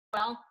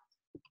well,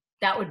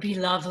 that would be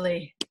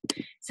lovely.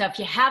 So if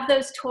you have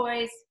those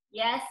toys,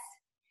 yes.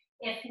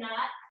 If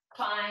not,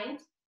 fine.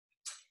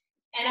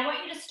 And I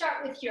want you to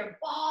start with your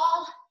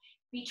ball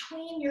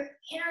between your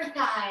inner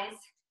thighs.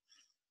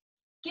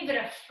 Give it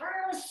a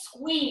firm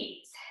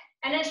squeeze.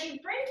 And as you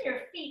bring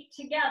your feet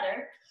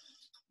together,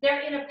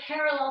 they're in a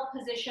parallel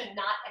position,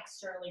 not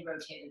externally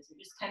rotated. So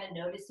just kind of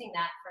noticing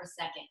that for a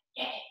second.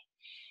 Yay.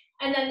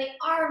 And then the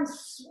arms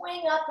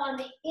swing up on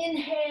the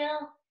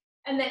inhale,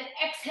 and then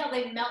exhale,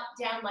 they melt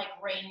down like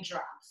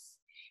raindrops.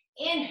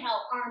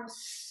 Inhale, arms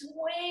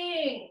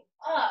swing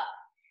up.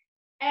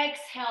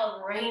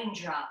 Exhale,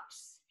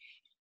 raindrops.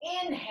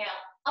 Inhale,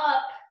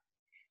 up.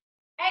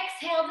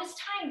 Exhale, this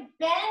time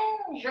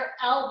bend your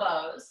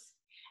elbows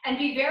and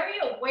be very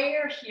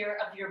aware here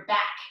of your back.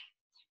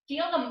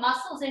 Feel the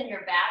muscles in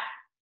your back.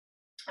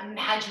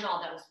 Imagine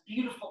all those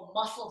beautiful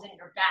muscles in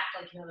your back,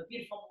 like you have a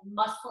beautiful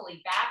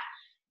muscly back.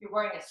 You're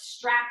wearing a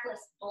strapless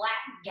black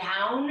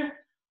gown,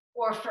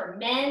 or for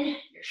men,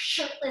 you're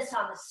shirtless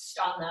on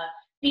the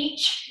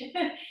beach.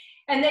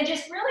 And then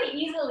just really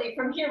easily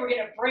from here, we're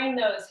gonna bring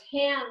those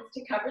hands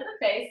to cover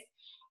the face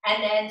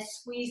and then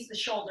squeeze the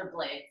shoulder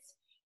blades.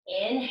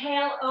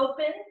 Inhale,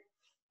 open.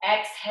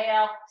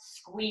 Exhale,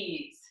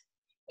 squeeze.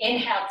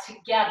 Inhale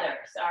together,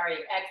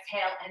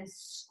 exhale and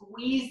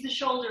squeeze the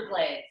shoulder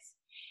blades.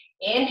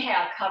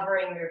 Inhale,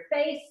 covering your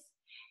face.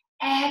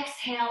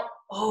 Exhale,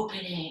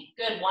 opening.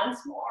 Good,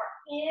 once more.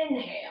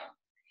 Inhale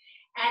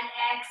and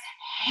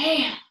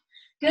exhale.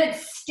 Good,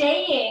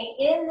 staying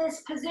in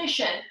this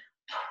position.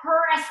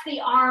 Press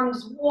the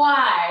arms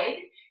wide.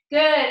 Good,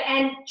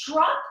 and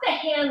drop the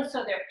hands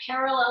so they're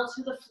parallel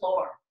to the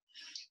floor.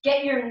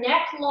 Get your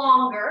neck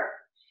longer.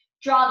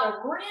 Draw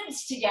the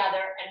ribs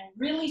together and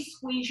really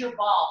squeeze your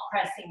ball,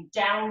 pressing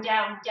down,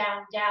 down,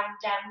 down, down,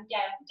 down,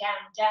 down, down,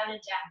 down,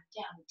 and down,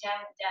 down,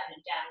 down, down,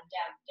 and down,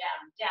 down,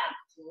 down, down.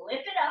 Flip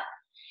it up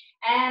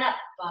and up,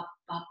 up,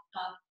 up,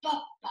 up,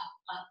 up, up,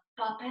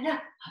 up, up, and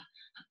up,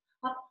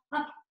 up,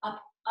 up,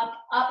 up, up,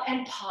 up,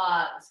 and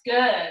pause.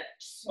 Good.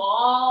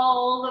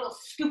 Small little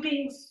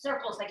scooping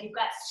circles, like you've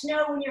got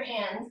snow in your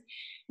hands.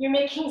 You're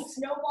making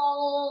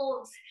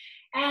snowballs,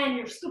 and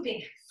you're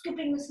scooping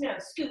the snow.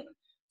 Scoop.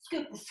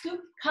 Scoop. The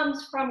scoop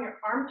comes from your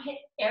armpit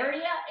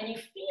area, and you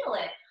feel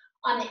it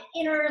on the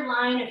inner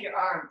line of your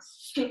arms.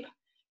 Scoop,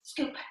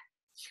 scoop,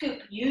 scoop.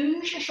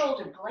 Use your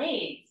shoulder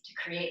blades to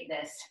create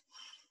this.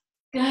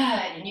 Good,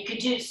 and you could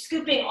do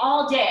scooping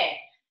all day.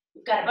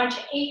 You've got a bunch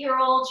of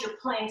 8-year-olds you're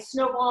playing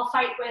snowball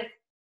fight with,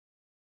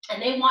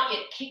 and they want you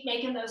to keep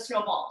making those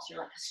snowballs. You're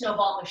like a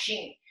snowball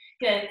machine.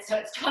 Good, so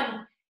it's 20,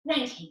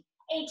 19,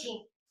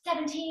 18,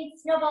 17,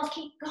 snowballs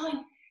keep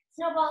going.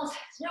 Snowballs,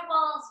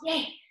 snowballs,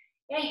 yay,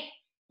 yay.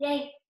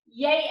 Yay,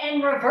 yay,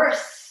 and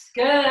reverse.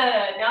 Good.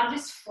 Now I'm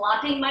just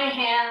flopping my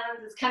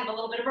hands. It's kind of a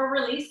little bit of a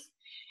release.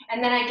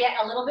 And then I get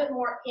a little bit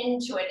more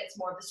into it. It's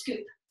more of a scoop.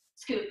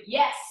 Scoop.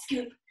 Yes,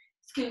 scoop,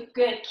 scoop.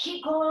 Good.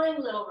 Keep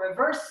going. Little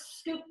reverse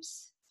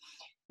scoops.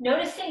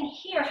 Noticing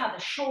here how the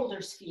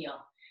shoulders feel.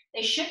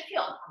 They should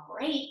feel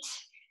great.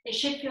 They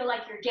should feel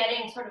like you're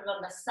getting sort of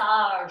a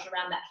massage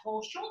around that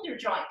whole shoulder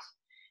joint.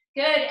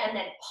 Good. And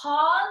then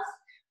pause.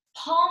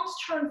 Palms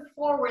turn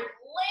forward.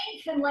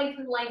 Lengthen,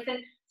 lengthen,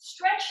 lengthen.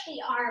 Stretch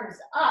the arms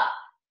up,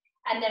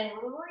 and then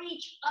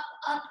reach up,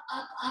 up,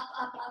 up, up,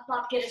 up, up,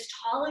 up. Get as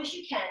tall as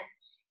you can.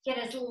 Get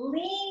as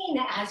lean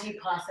as you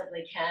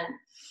possibly can.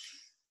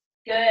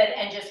 Good,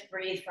 and just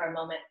breathe for a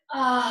moment.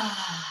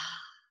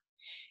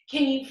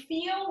 Can you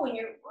feel when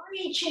you're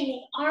reaching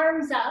the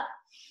arms up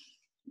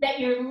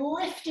that you're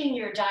lifting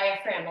your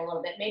diaphragm a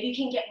little bit? Maybe you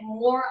can get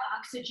more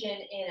oxygen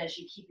in as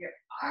you keep your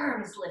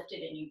arms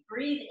lifted and you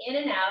breathe in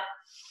and out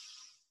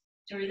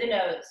through the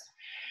nose.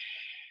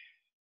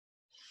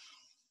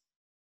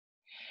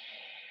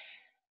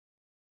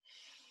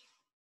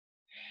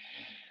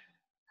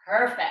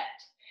 Perfect.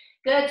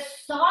 Good.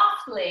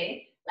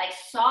 Softly, like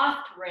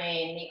soft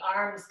rain, the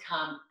arms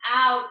come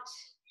out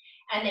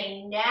and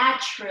they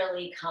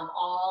naturally come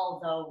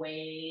all the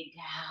way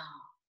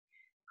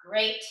down.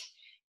 Great.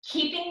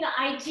 Keeping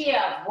the idea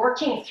of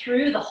working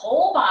through the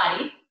whole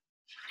body,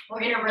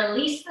 we're going to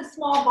release the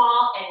small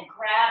ball and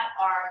grab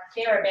our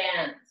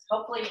therabands.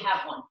 Hopefully you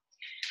have one.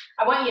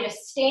 I want you to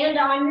stand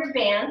on your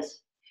band.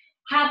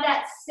 Have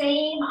that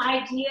same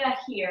idea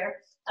here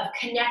of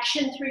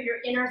connection through your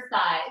inner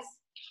thighs.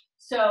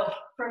 So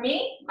for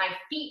me, my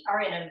feet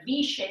are in a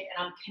V shape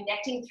and I'm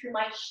connecting through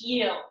my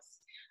heels.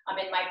 I'm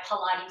in my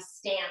Pilates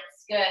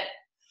stance. Good.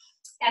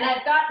 And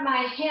I've got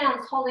my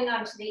hands holding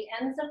onto the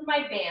ends of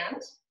my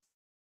band.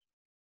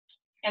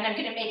 And I'm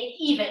going to make it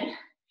even.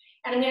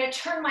 And I'm going to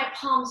turn my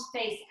palms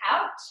face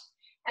out.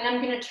 And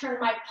I'm going to turn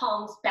my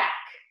palms back.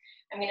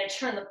 I'm going to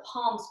turn the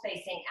palms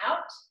facing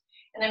out.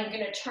 And I'm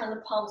going to turn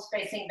the palms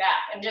facing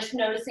back. I'm just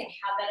noticing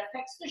how that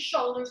affects the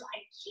shoulders. I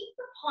keep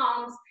the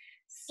palms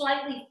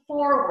slightly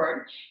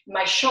forward.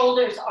 My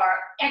shoulders are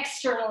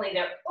externally,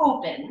 they're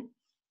open.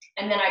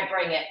 And then I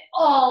bring it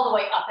all the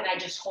way up and I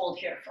just hold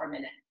here for a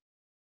minute.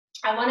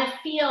 I want to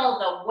feel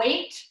the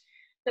weight,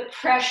 the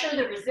pressure,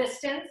 the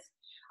resistance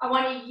I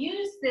want to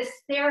use this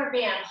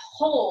theraband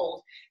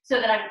hold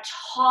so that I'm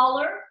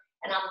taller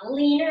and I'm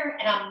leaner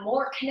and I'm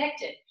more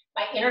connected.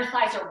 My inner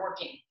thighs are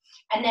working.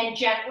 And then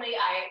gently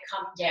I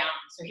come down.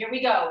 So here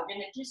we go. We're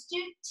going to just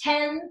do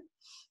 10,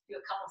 do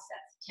a couple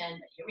sets of 10,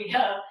 but here we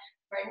go.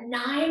 For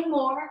 9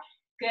 more.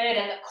 Good.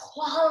 And the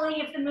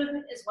quality of the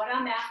movement is what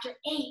I'm after.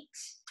 8.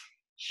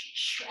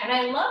 And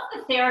I love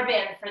the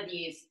theraband for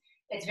these.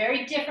 It's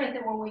very different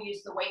than when we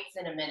use the weights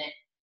in a minute.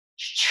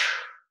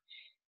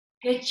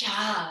 Good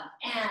job.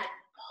 And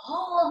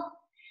pull,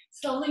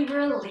 slowly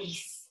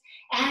release,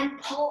 and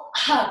pull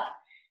up.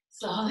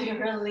 Slowly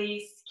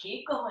release,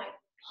 keep going.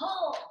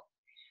 Pull,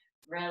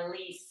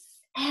 release,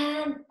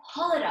 and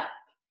pull it up.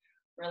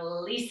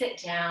 Release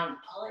it down,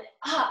 pull it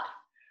up.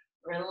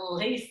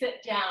 Release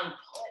it down,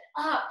 pull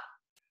it up.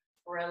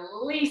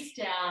 Release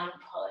down,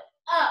 pull it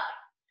up.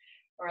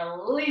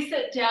 Release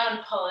it down,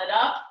 pull it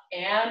up,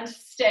 and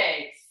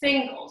stay.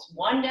 Singles,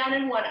 1 down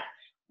and 1 up.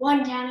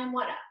 1 down and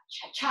 1 up.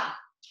 Cha-cha,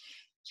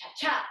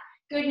 cha-cha.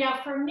 Good, now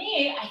for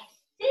me, I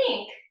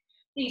think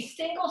these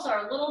singles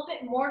are a little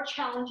bit more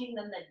challenging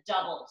than the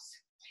doubles.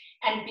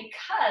 And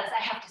because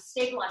I have to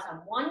stabilize on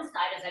one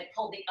side as I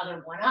pull the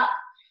other one up.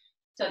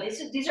 So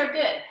these are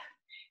good.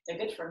 They're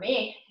good for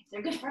me. If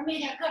they're good for me,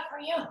 they're good for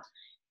you.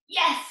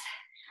 Yes.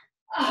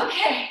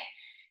 Okay.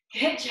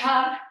 Good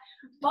job.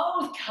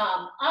 Both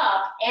come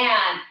up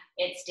and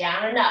it's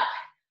down and up.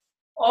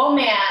 Oh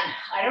man,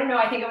 I don't know.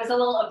 I think it was a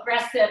little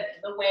aggressive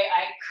the way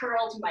I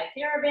curled my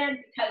theraband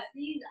because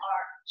these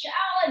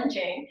are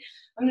challenging.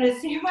 I'm going to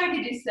see if I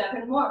can do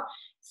 7 more.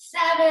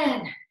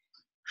 7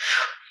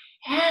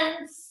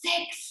 and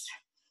 6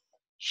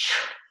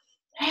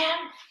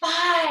 and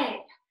 5.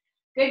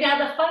 Good. Now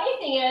the funny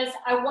thing is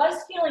I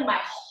was feeling my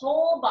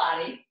whole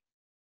body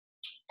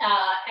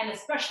and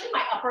especially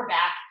my upper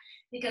back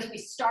because we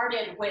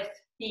started with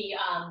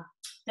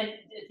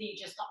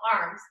just the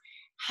arms.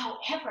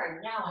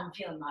 However, now I'm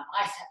feeling my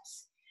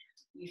biceps.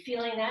 You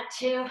feeling that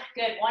too?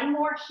 Good. 1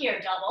 more here,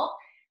 double.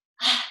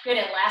 Good.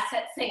 And last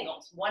set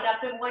singles. 1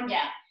 up and 1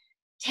 down.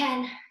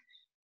 10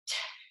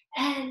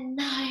 and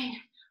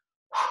 9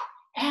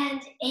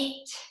 and 8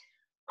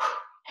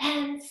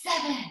 and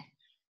 7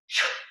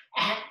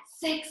 and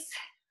 6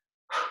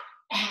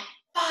 and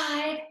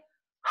 5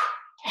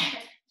 and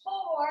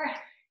 4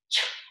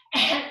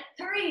 and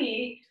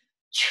 3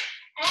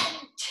 and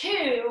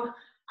 2.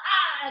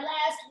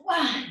 Last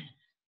 1.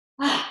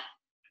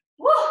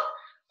 Woo.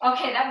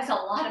 Okay, that was a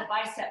lot of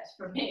biceps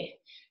for me.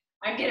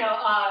 I'm gonna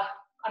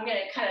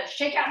kind of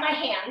shake out my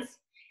hands.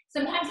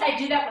 Sometimes I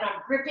do that when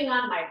I'm gripping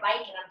on my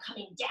bike and I'm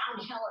coming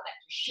downhill and I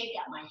have to shake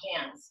out my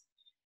hands.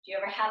 Do you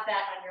ever have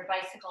that on your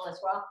bicycle as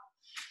well?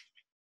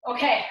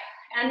 Okay,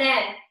 and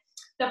then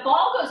the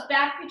ball goes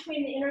back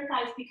between the inner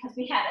thighs because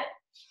we had it.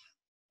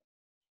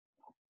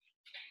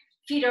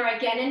 Feet are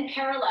again in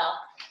parallel.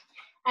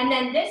 And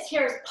then this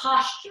here is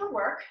posture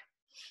work.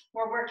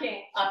 We're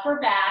working upper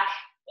back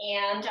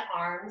and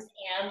arms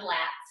and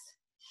lats.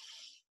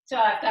 So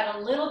I've got a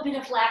little bit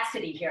of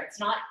laxity here. It's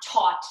not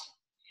taut.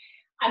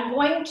 I'm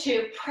going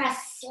to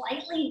press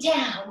slightly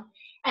down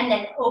and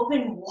then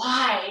open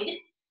wide.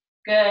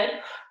 Good.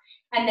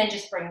 And then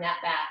just bring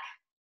that back.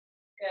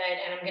 Good.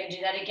 And I'm going to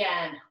do that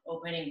again.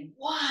 Opening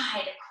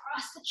wide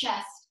across the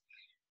chest,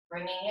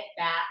 bringing it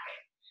back.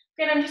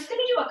 Good. I'm just going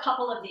to do a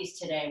couple of these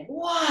today.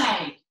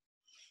 Wide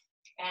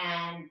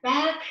and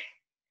back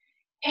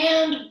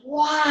and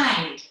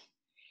wide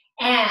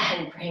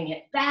and bring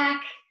it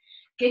back.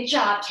 Good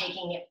job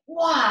taking it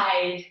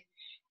wide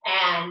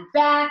and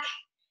back.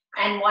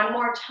 And 1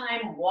 more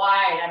time,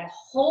 wide. I'm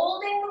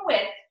holding the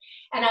width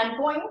and I'm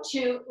going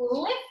to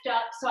lift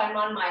up so I'm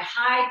on my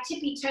high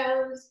tippy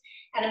toes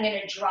and I'm going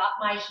to drop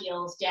my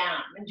heels down.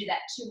 I'm going to do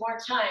that 2 more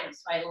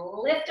times. So I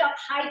lift up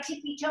high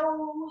tippy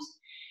toes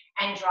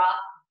and drop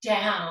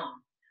down.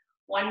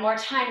 1 more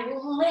time,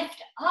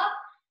 lift up,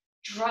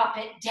 drop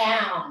it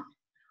down.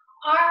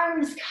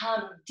 Arms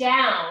come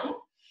down.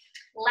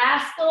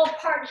 Last little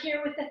part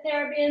here with the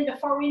theraband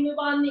before we move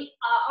on. The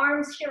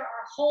arms here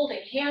are holding,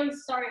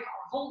 hands, sorry,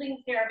 are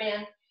holding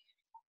theraband.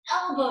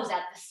 Elbows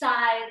at the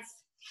sides.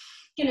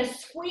 Gonna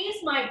squeeze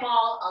my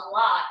ball a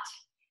lot,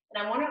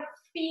 and I want to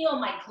feel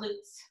my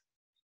glutes.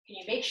 Can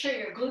you make sure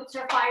your glutes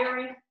are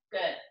firing?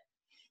 Good.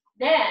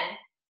 Then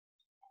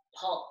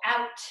pull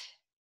out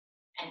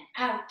and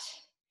out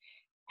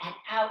and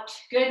out.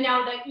 Good.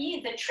 Now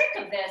the trick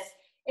of this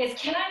is,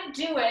 can I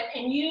do it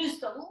and use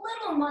the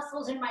little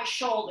muscles in my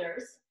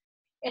shoulders?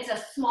 It's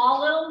a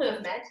small little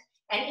movement.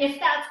 And if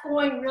that's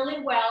going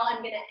really well,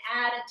 I'm going to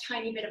add a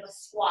tiny bit of a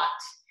squat.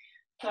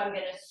 So I'm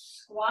going to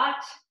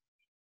squat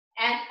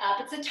and up.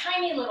 It's a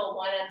tiny little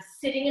one. I'm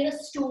sitting in a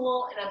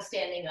stool and I'm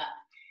standing up.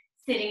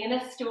 Sitting in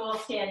a stool,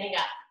 standing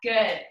up.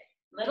 Good.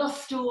 Little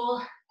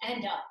stool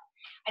and up.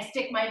 I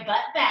stick my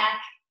butt back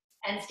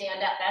and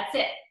stand up. That's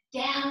it.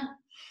 Down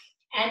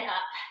and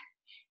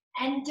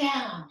up and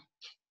down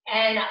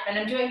and up. And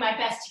I'm doing my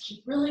best to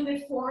keep really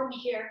good form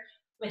here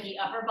with the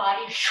upper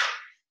body,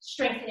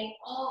 strengthening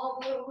all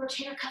the little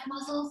rotator cuff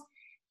muscles.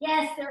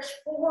 Yes, there's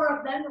 4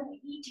 of them and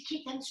we need to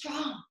keep them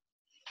strong.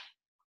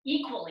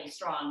 equally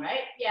strong,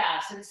 right? Yeah,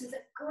 so this is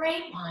a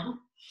great one.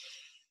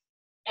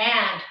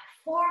 And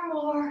 4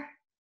 more,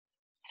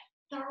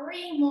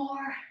 3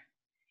 more,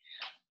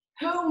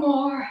 2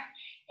 more,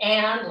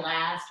 and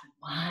last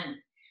one.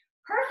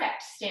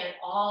 Perfect, stand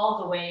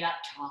all the way up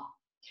tall.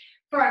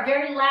 For our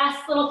very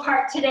last little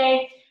part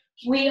today,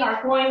 we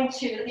are going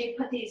to, let me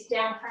put these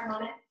down for a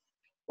moment.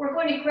 We're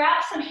going to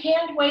grab some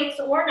hand weights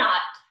or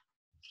not,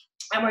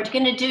 and we're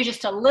going to do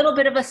just a little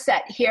bit of a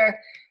set here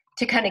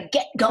to kind of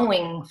get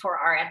going for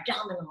our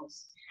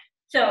abdominals.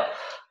 So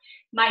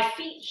my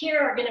feet here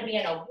are going to be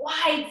in a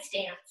wide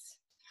stance.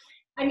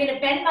 I'm going to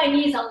bend my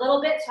knees a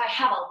little bit so I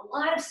have a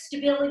lot of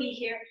stability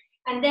here,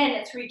 and then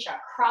it's reach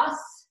across,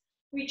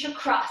 reach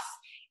across.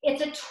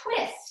 It's a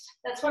twist.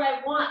 That's what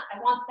I want. I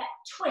want that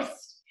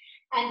twist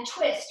and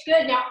twist.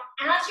 Good. Now,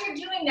 as you're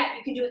doing that,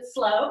 you can do it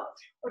slow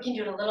or you can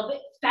do it a little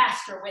bit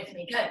faster with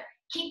me. Good.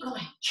 Keep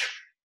going.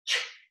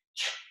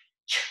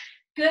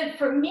 Good.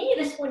 For me,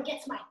 this one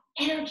gets my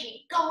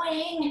energy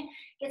going,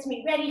 gets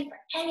me ready for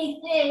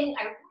anything.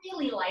 I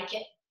really like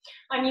it.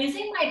 I'm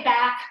using my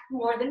back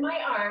more than my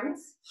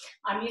arms.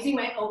 I'm using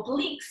my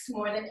obliques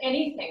more than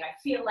anything. I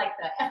feel like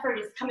the effort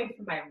is coming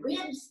from my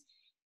ribs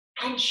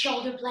and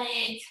shoulder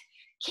blades.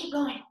 Keep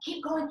going,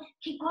 keep going,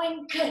 keep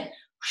going. Good.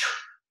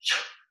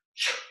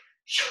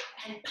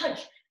 And punch,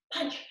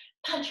 punch,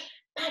 punch,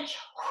 punch.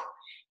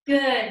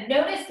 Good.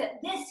 Notice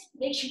that this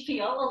makes you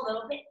feel a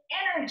little bit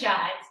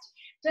energized.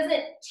 Doesn't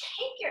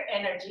take your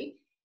energy,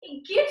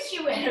 it gives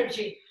you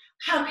energy.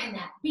 How can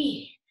that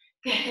be?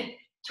 Good.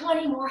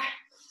 20 more.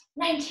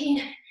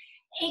 19,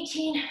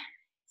 18,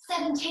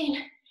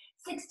 17,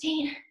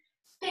 16,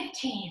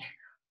 15,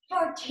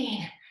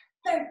 14,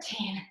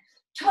 13,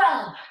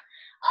 12,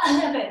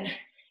 11,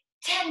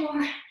 10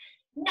 more,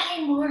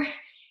 9 more,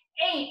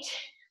 8,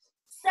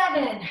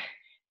 7,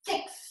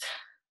 6,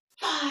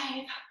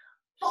 5,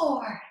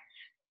 4,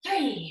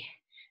 3,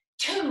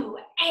 2,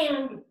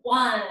 and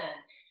 1.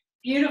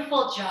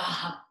 Beautiful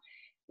job.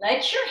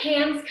 Let your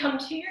hands come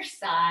to your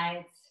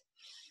sides.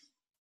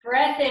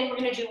 Breath in. We're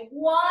going to do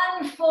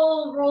one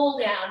full roll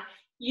down.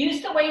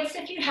 Use the weights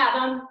if you have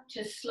them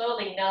to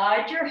slowly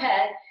nod your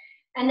head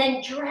and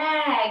then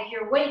drag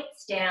your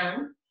weights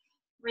down,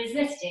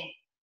 resisting.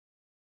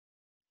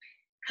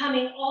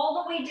 Coming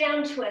all the way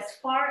down to as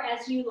far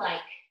as you like.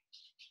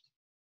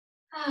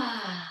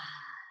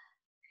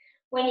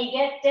 When you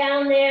get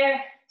down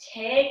there,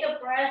 take a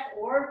breath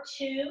or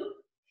two.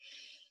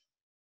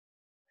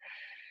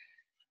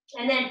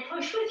 And then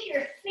push with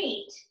your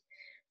feet.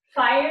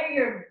 Fire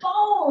your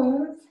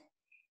bones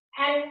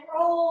and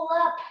roll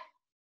up.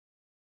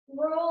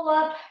 Roll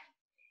up.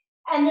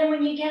 And then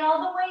when you get all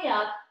the way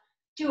up,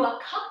 do a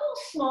couple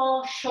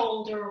small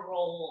shoulder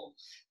rolls.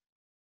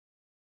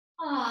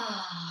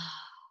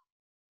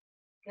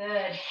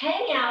 Good.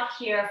 Hang out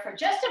here for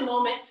just a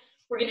moment.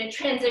 We're going to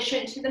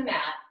transition to the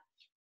mat.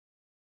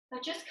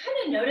 But just kind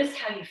of notice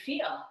how you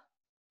feel.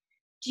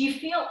 Do you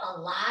feel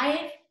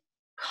alive,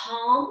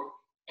 calm,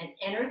 and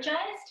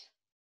energized?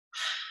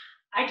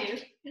 I do.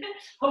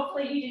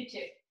 Hopefully you do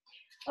too.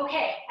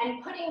 Okay,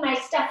 I'm putting my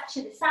stuff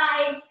to the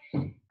side.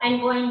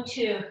 I'm going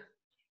to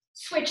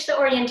switch the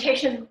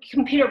orientation of the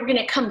computer. We're going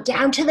to come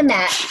down to the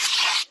mat.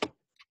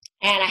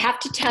 And I have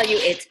to tell you,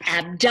 it's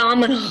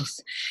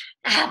abdominals.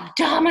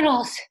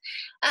 Abdominals.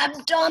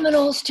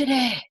 Abdominals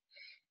today.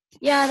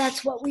 Yeah,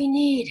 that's what we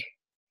need.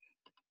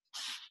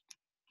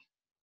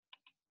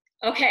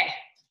 Okay,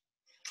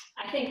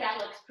 I think that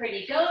looks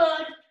pretty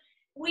good.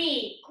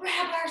 We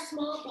grab our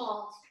small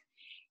balls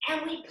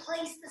and we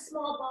place the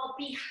small ball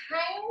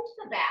behind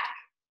the back.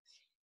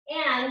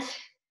 And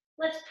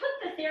let's put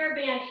the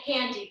theraband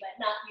handy,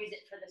 but not use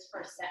it for this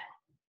first set.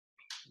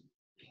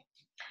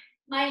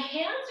 My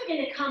hands are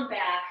going to come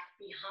back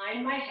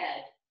behind my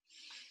head.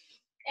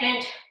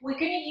 And we're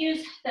going to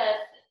use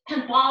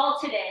the ball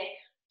today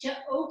to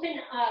open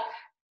up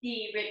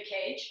the rib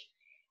cage.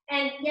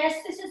 And yes,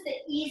 this is the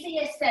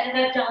easiest set of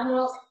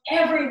abdominals.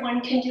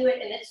 Everyone can do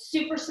it, and it's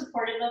super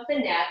supportive of the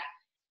neck.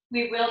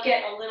 We will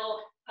get a little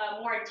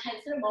more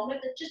intense in a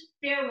moment, but just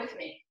bear with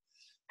me.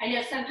 I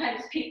know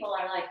sometimes people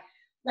are like,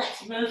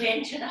 let's move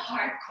into the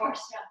hardcore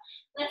stuff.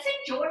 Let's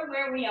enjoy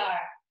where we are.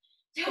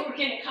 So we're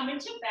going to come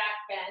into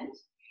back bend,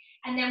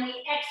 and then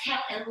we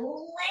exhale and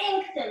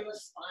lengthen the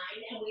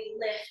spine, and we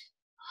lift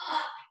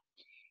up.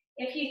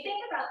 If you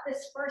think about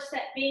this first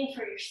set being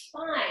for your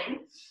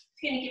spine,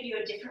 it's going to give you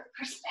a different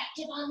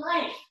perspective on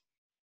life.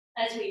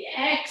 As we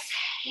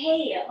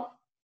exhale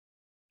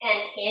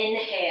and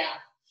inhale.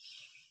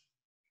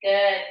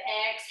 Good.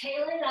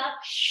 Exhaling up.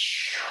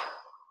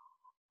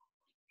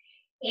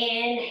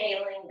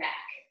 Inhaling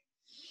back.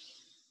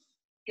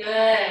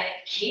 Good.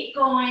 Keep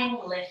going,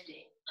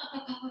 lifting.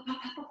 Up, up, up, up,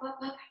 up, up,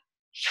 up, up.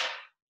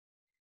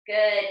 Good.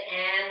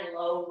 And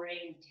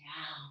lowering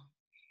down.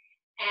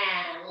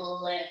 And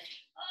lift.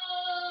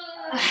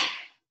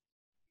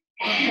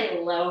 And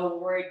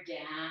lower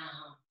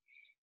down.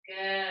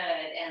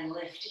 Good. And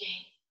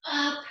lifting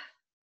up.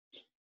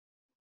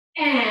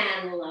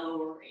 And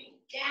lowering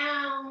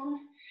down.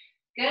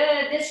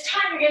 Good. This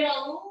time you're going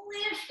to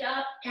lift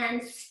up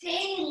and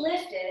stay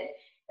lifted.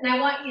 And I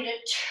want you to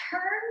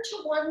turn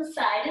to one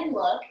side and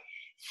look.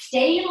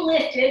 Stay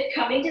lifted,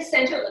 coming to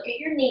center, look at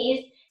your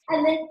knees,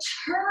 and then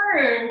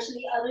turn to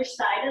the other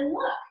side and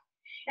look.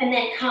 And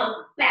then come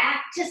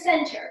back to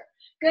center.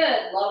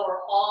 Good, lower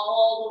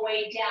all the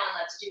way down.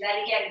 Let's do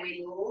that again.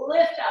 We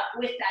lift up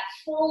with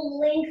that full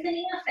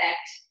lengthening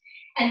effect,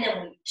 and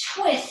then we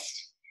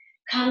twist,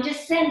 come to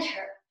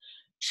center,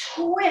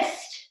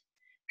 twist,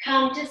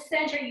 come to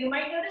center. You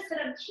might notice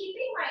that I'm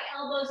keeping my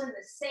elbows in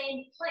the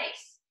same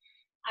place.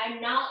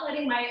 I'm not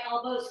letting my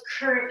elbows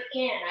curve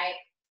in.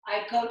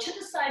 I go to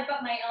the side,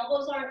 but my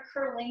elbows aren't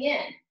curling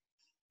in,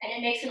 and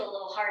it makes it a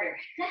little harder.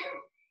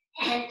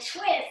 And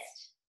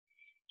twist,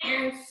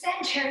 and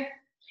center,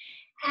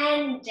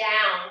 and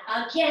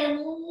down.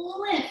 Again,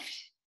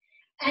 lift,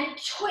 and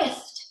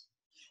twist,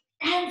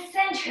 and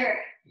center,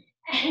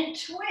 and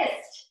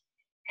twist,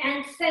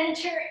 and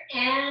center,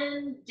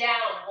 and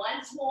down.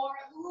 Once more,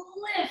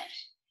 lift,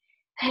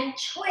 and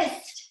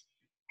twist,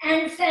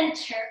 and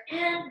center,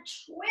 and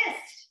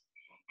twist,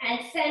 and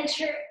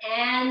center,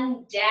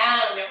 and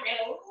down. And we're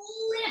gonna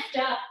lift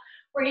up.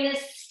 We're gonna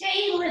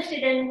stay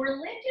lifted, and we're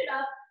lifted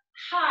up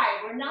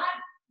high. We're not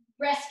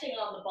resting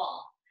on the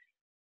ball.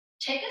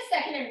 Take a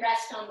second and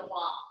rest on the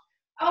ball.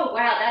 Oh,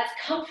 wow, that's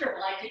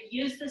comfortable. I could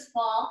use this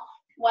ball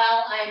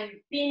while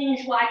I'm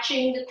binge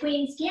watching The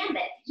Queen's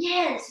Gambit.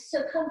 Yes,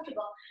 so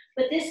comfortable.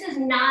 But this is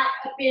not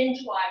a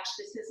binge watch.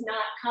 This is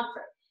not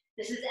comfort.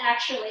 This is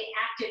actually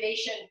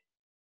activation.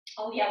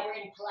 Oh yeah, we're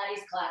in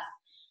Pilates class.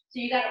 So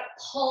you gotta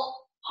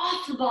pull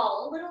off the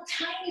ball a little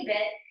tiny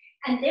bit,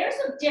 and there's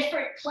a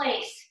different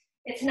place.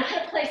 It's not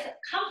a place of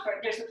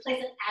comfort. There's a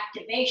place of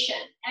activation.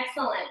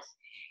 Excellent.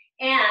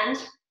 And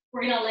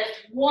we're gonna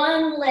lift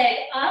one leg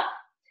up,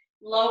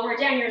 lower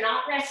down. You're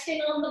not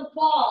resting on the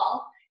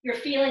ball. You're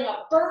feeling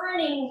a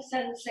burning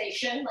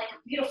sensation, like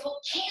a beautiful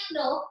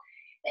candle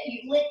that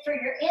you lit for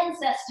your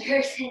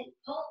ancestors, and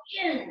pull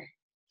in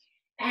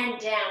and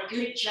down.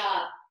 Good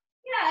job.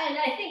 Yeah, and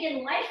I think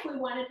in life we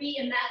want to be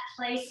in that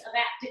place of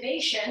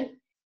activation,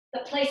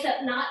 the place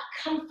of not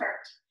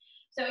comfort.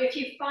 So if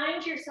you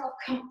find yourself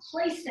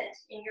complacent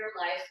in your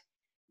life,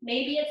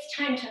 maybe it's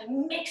time to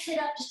mix it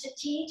up just a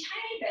teeny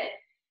tiny bit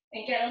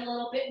and get a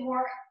little bit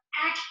more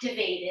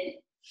activated.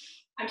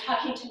 I'm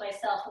talking to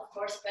myself, of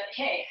course, but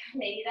hey,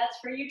 maybe that's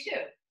for you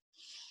too.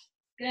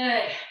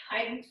 Good.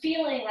 I'm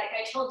feeling like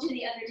I told you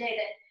the other day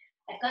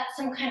that I've got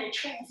some kind of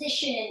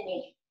transition in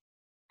me.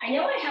 I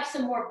know I have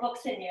some more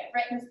books in me.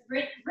 I've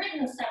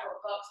written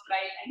several books, but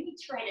I need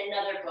to write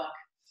another book.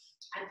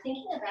 I'm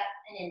thinking about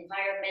an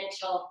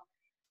environmental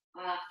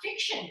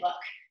fiction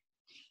book.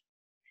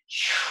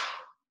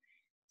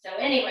 So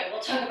anyway,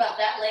 we'll talk about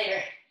that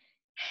later.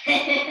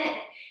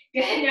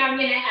 Good, now I'm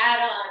gonna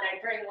add on.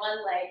 I bring one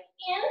leg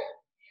in,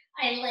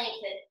 I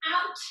lengthen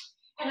out,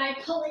 and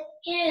I pull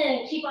it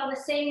in. Keep on the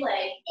same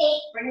leg. 8,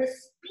 bring the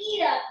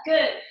speed up,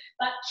 good.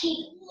 But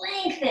keep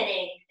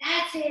lengthening,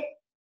 that's it.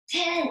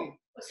 10,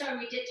 oh, sorry,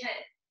 we did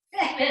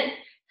 10.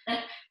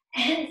 7,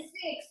 and 6,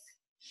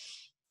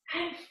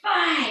 and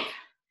 5,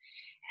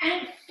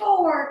 and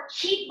 4.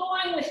 Keep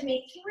going with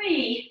me.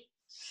 3,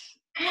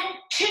 and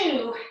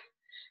 2.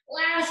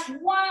 Last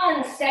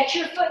one. Set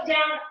your foot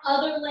down,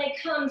 other leg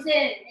comes in.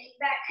 Make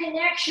that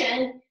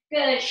connection.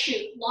 Good,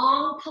 shoot.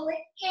 Long, pull it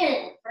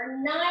in for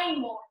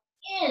 9 more.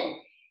 In.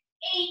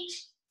 8,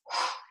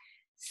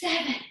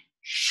 7,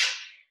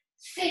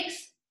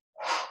 6,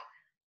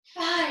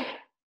 5,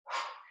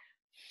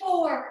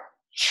 4,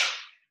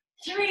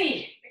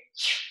 3,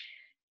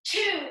 2,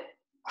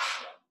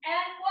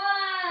 and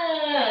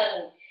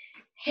 1.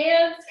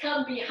 Hands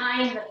come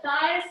behind the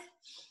thighs.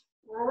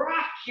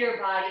 Rock your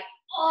body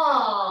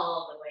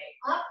all the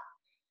way up.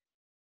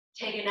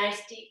 Take a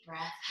nice deep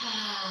breath.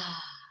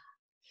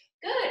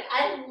 Good,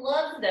 I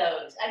love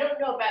those. I don't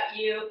know about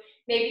you.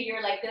 Maybe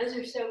you're like, those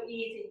are so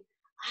easy.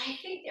 I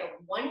think they're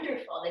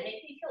wonderful. They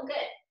make me feel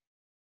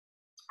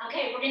good.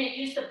 Okay, we're gonna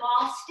use the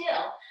ball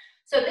still.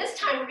 So this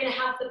time we're gonna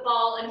have the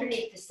ball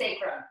underneath the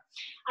sacrum.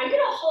 I'm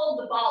gonna hold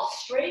the ball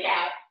straight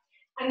out.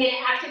 I'm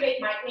gonna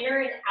activate my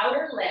inner and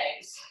outer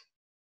legs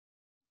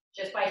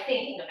just by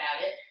thinking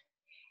about it.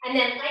 And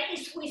then lightly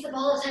squeeze the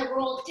ball as I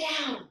roll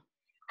down.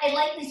 I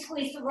lightly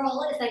squeeze the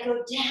roll as I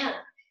go down.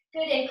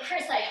 Good, and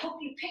Chris, I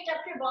hope you picked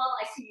up your ball.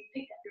 I see you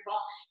picked up your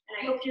ball, and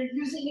I hope you're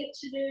using it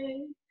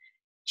today.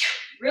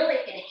 Really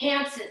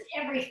enhances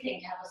everything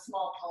to have a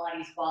small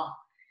Pilates ball.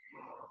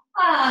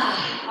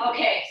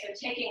 Okay, so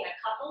taking a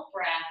couple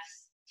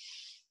breaths.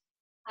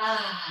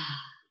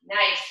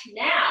 Nice.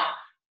 Now,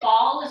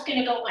 ball is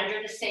gonna go under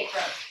the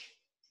sacrum.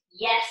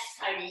 Yes,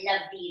 I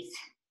love these.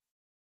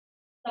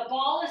 The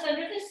ball is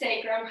under the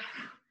sacrum.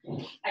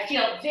 I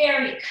feel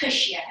very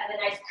cushy. I have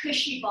a nice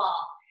cushy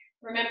ball.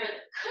 Remember,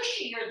 the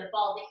cushier the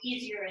ball, the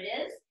easier it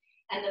is.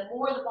 And the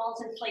more the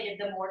ball's inflated,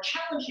 the more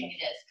challenging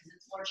it is, because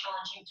it's more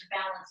challenging to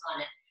balance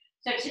on it.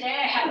 So today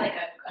I have like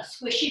a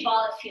squishy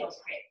ball. It feels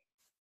great.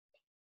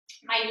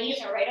 My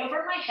knees are right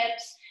over my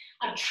hips.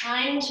 I'm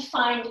trying to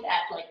find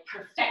that like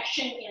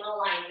perfection in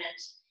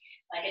alignment.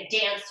 like a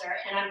dancer,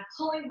 and I'm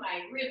pulling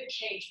my rib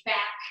cage back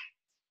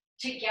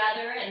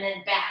together and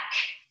then back.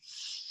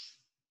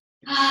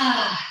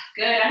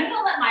 Good. I'm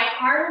gonna let my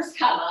arms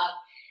come up,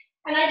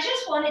 and I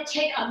just want to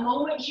take a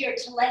moment here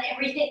to let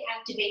everything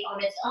activate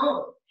on its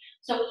own.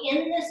 So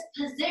in this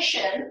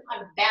position,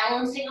 I'm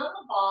balancing on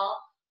the ball.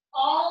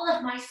 All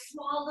of my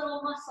small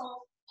little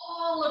muscles,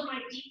 all of my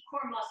deep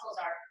core muscles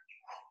are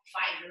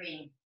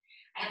firing.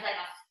 I have like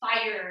a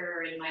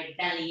fire in my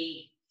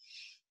belly.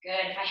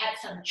 Good. If I had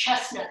some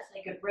chestnuts,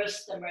 I could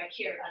roast them right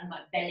here on my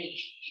belly.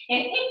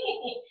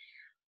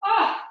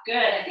 Oh, good.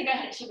 I think I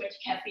had too much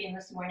caffeine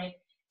this morning.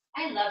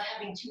 I love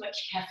having too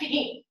much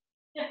caffeine.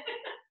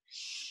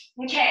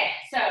 Okay,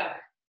 so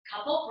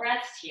couple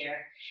breaths here.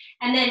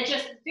 And then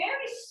just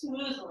very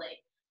smoothly,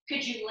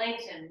 could you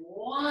lengthen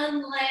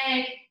one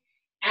leg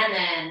and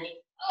then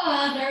the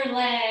other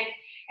leg?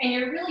 And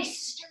you're really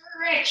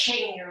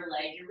stretching your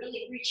leg. You're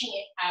really reaching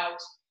it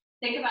out.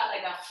 Think about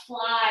like a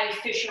fly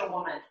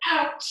fisherwoman.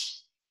 Out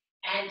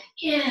and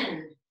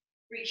in.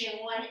 Reaching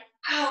one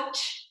out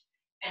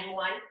and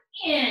one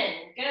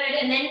in. Good.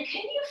 And then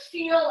can you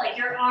feel like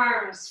your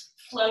arms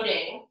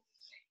floating?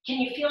 Can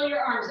you feel your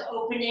arms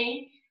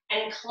opening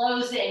and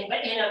closing,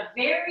 but in a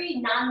very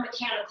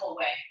non-mechanical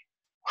way?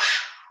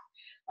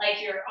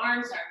 Like your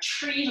arms are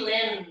tree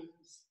limbs.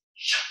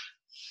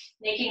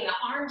 Making the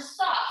arms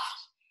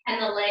soft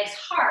and the legs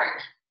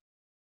hard.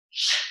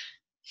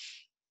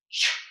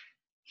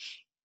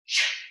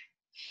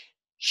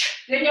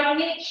 Good. Now I'm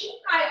going to keep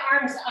my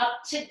arms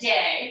up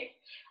today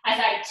as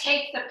I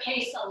take the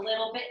pace a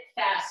little bit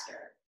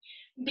faster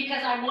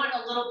because I want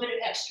a little bit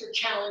of extra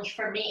challenge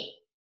for me.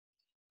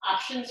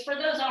 Options for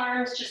those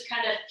arms, just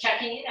kind of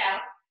checking it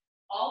out.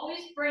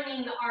 Always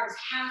bringing the arms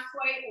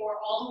halfway or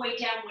all the way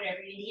down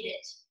whenever you need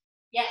it.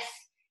 Yes,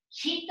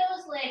 keep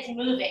those legs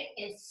moving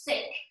in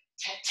sync.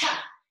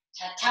 Ta-ta,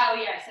 ta-ta. Oh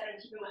yeah, I said I'm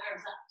keeping my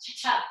arms up.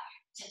 Ta-ta,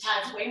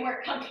 ta-ta. It's way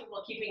more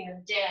comfortable keeping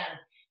them down.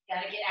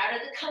 Got to get out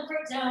of the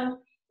comfort zone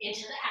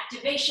into the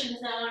activation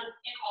zone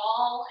in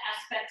all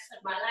aspects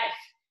of my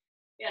life.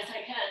 Yes,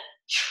 I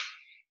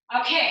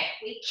can. Okay,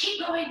 we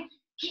keep going,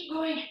 keep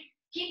going,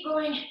 keep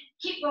going,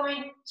 keep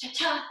going.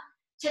 Ta-ta,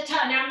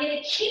 ta-ta. Now I'm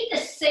going to keep the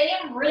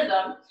same rhythm.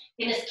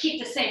 I'm going to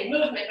keep the same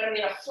movement, but I'm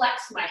going to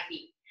flex my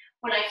feet.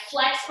 When I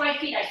flex my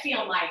feet, I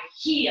feel my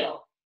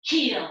heel,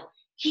 heel,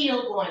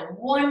 heel going.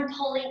 One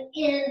pulling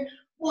in,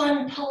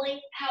 one pulling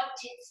out.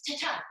 It's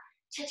ta-ta,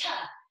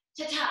 ta-ta,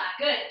 ta-ta.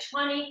 Good.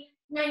 20,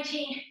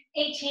 19,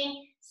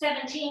 18,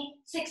 17,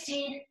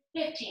 16,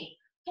 15,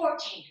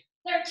 14,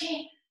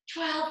 13,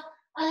 12,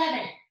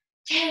 11,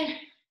 10,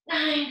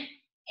 9,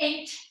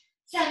 8,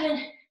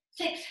 7,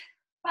 6,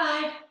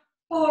 5,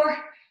 4,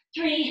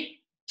 3,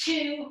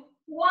 2,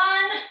 1.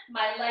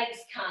 My legs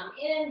come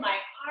in, my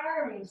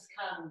arms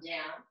come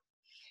down.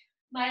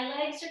 My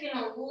legs are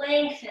going to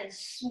lengthen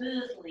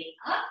smoothly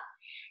up,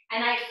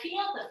 and I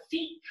feel the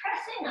feet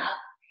pressing up,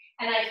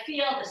 and I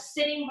feel the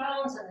sitting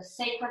bones and the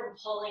sacrum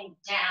pulling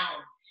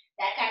down.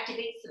 That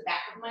activates the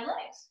back of my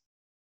legs.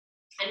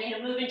 I'm going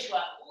to move into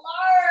a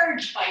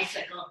large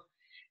bicycle.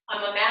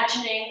 I'm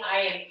imagining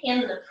I am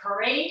in the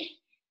parade.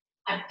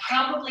 I'm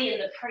probably in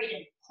the parade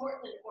in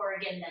Portland,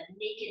 Oregon, the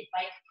naked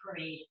bike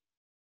parade.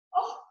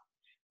 Oh,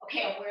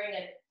 okay, I'm wearing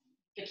a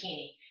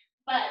bikini.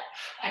 But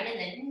I'm in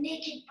the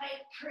naked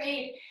bike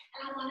parade,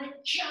 and I'm on a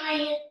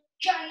giant,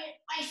 giant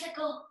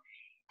bicycle,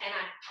 and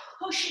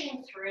I'm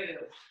pushing through.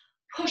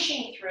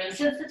 And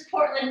since it's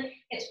Portland,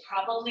 it's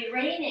probably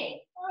raining.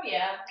 Oh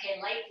yeah,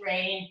 okay, light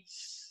rain.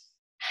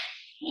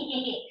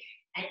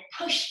 And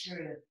push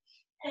through,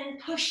 and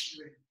push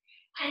through,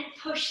 and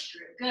push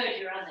through. Good,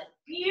 you're on the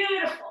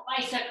beautiful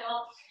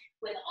bicycle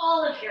with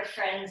all of your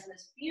friends in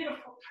this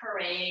beautiful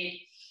parade.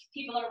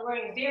 People are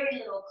wearing very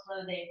little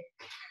clothing.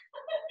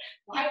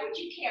 Why would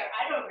you care?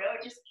 I don't know,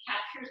 it just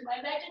captures my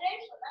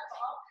imagination, that's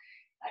all.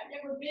 I've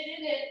never been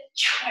in it.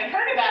 I've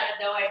heard about it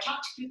though, I've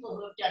talked to people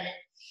who have done it.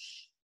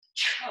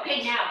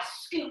 Okay, now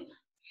scoop,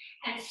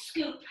 and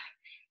scoop,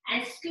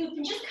 and scoop,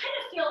 and just kind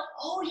of feel,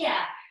 oh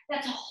yeah,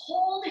 that's a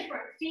whole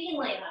different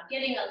feeling. I'm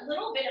getting a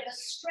little bit of a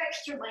stretch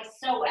through my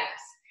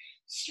psoas.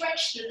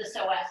 Stretch through the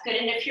psoas, good.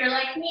 And if you're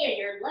like me and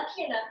you're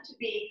lucky enough to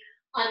be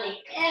on the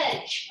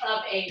edge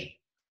of a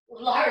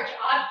large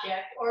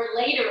object, or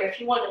later if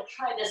you want to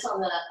try this on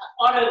the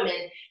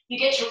ottoman, you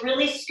get to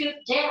really scoop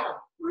down,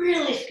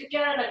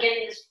 I'm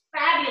getting this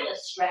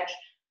fabulous stretch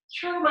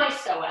through my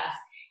psoas.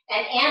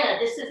 And Anna,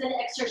 this is an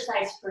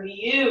exercise for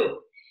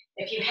you.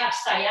 If you have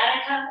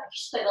sciatica, if you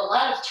spend a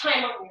lot of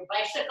time on your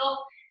bicycle,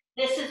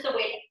 this is the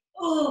way to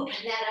open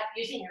that up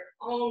using your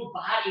own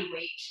body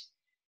weight.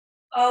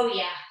 Oh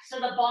yeah, so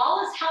the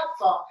ball is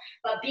helpful,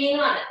 but being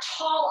on a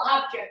tall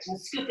object and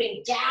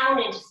scooping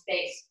down into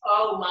space,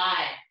 oh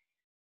my,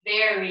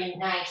 very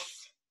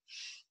nice.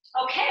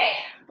 Okay,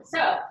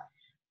 so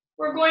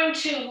we're going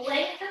to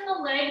lengthen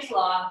the legs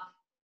long,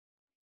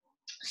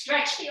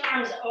 stretch the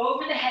arms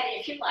over the head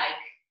if you like.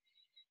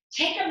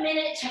 Take a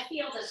minute to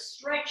feel the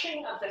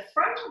stretching of the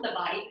front of the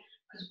body,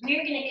 because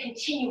we're going to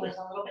continue with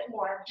a little bit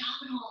more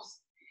abdominals.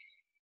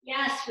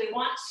 Yes, we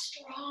want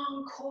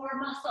strong core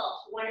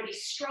muscles. We want to be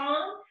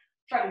strong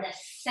from the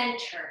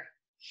center,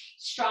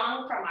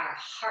 strong from our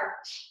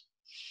heart,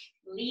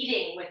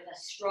 leading with a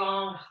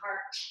strong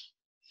heart.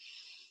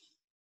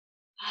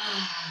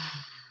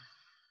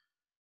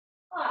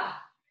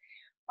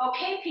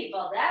 Okay,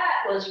 people,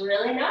 that was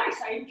really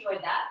nice. I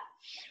enjoyed that.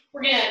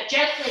 We're going to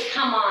gently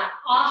come on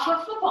off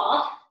of the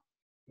ball.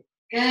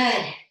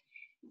 Good.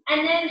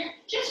 And then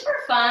just for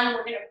fun,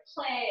 we're going to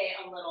play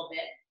a little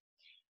bit.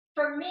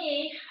 For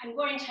me, I'm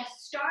going to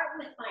start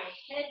with my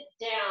head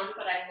down,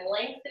 but I'm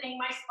lengthening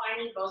my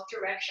spine in both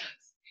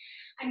directions.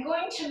 I'm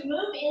going to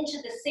move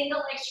into the single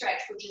leg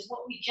stretch, which is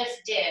what we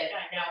just did,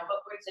 I know, but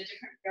it's a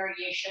different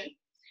variation.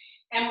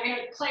 And we're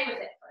going to play with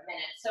it for a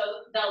minute. So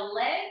the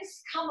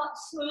legs come up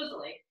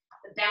smoothly.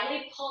 The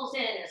belly pulls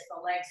in as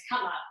the legs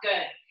come up.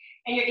 Good.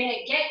 And you're going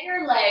to get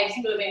your legs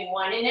moving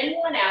one in and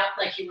one out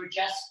like you were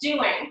just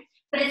doing.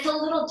 But it's a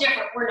little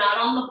different. We're not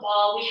on the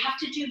ball. We have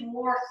to do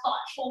more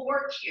thoughtful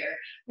work here.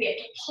 We have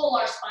to pull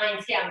our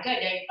spines down.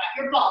 Good. Now you've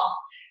got your ball.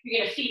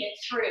 You're going to feed it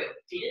through.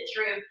 Feed it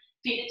through.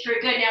 Feed it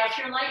through. Good. Now if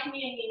you're like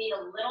me and you need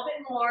a little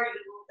bit more,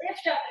 you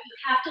lift up. You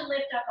have to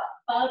lift up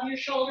above your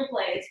shoulder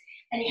blades.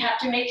 And you have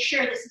to make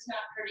sure this is not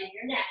hurting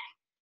your neck.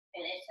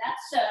 And if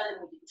that's so, then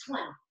we'll do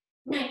 20,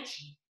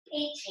 19,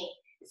 18,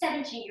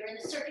 17. You're in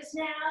the circus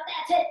now.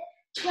 That's it.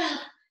 12,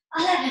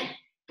 11,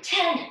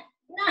 10,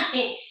 9,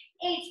 8.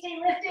 Stay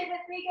lifted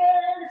with me.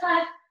 Good.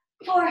 5,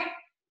 4,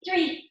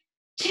 3,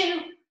 2,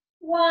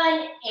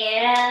 1.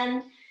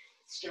 And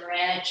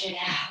stretch it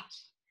out.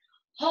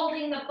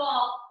 Holding the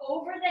ball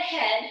over the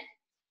head,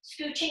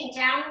 scooching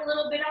down a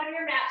little bit on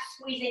your mat,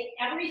 squeezing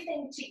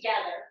everything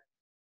together.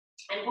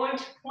 I'm going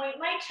to point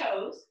my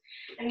toes,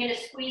 I'm going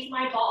to squeeze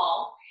my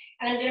ball,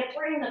 and I'm going to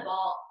bring the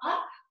ball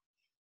up,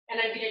 and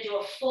I'm going to do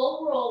a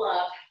full roll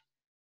up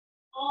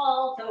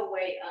all the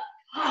way up.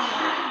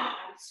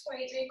 I'm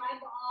squeezing my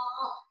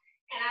ball,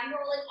 and I'm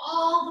rolling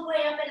all the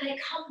way up, and I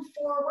come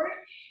forward,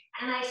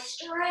 and I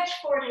stretch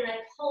forward, and I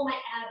pull my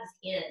abs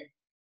in.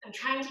 I'm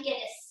trying to get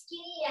as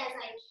skinny as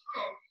I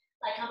can,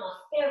 like I'm a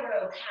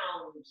pharaoh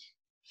hound.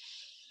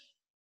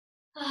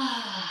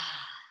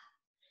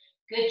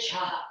 Good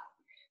job.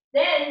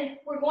 Then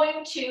we're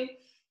going to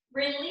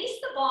release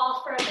the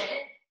ball for a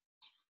minute,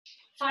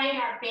 find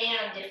our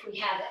band if we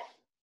have it.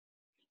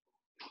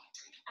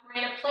 And we're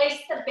going to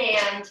place the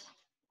band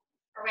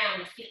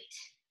around the feet.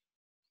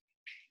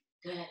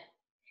 Good.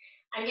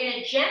 I'm going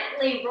to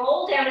gently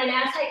roll down, and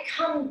as I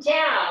come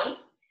down,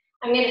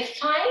 I'm going to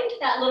find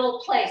that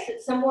little place.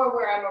 It's somewhere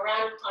where I'm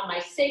around on my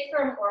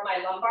sacrum or my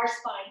lumbar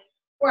spine,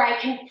 where I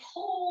can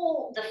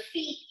pull the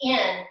feet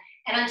in,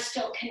 and I'm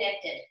still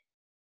connected.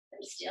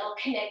 I'm still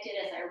connected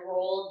as I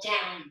roll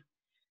down.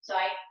 So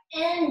I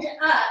end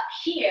up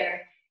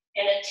here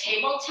in a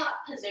tabletop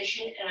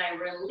position, and I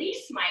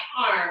release my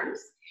arms,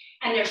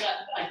 and there's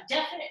a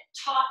definite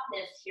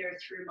tautness here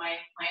through my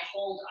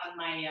hold on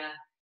my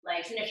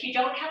legs. And if you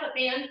don't have a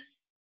band,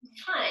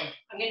 fine.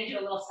 I'm going to do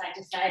a little side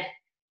to side.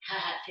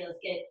 It feels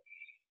good.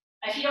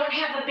 If you don't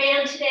have a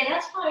band today,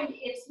 that's fine.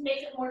 It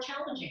makes it more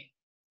challenging.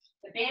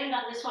 The band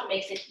on this one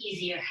makes it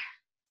easier.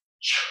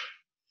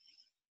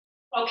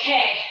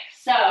 Okay,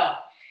 so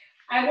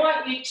I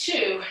want you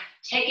to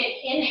take an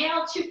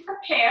inhale to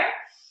prepare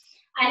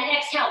and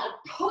exhale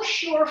to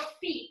push your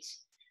feet.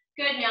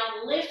 Good,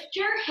 now lift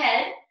your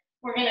head.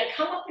 We're gonna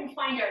come up and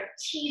find our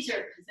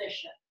teaser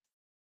position.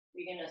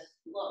 You're gonna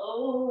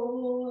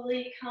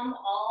slowly come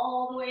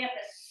all the way up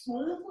as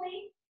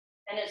smoothly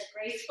and as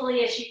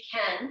gracefully as you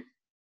can.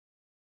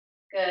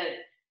 Good.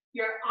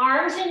 Your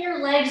arms and your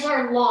legs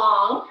are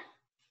long.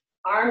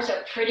 Arms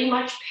are pretty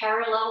much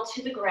parallel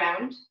to the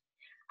ground.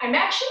 I'm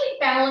actually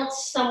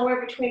balanced somewhere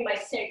between my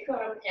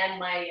sacrum and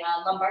my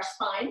lumbar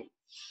spine.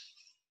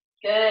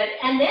 Good.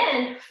 And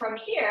then from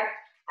here,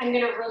 I'm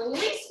going to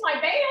release my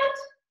band,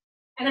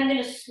 and I'm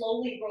going to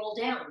slowly roll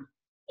down.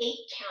 8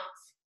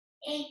 counts.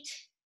 8,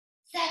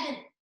 7,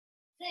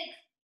 6,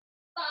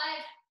 5,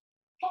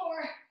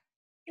 4,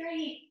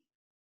 3,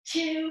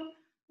 2,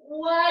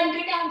 1.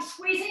 Good. Now I'm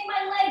squeezing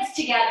my legs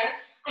together.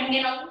 I'm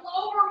going to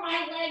lower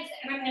my legs,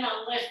 and I'm going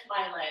to lift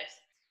my legs.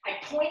 I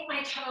point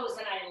my toes,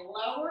 and I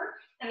lower,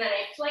 and then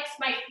I flex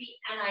my feet,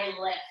 and I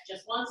lift.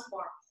 Just once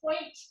more.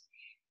 Point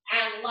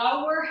and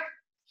lower,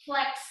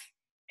 flex,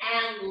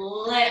 and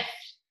lift.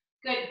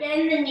 Good.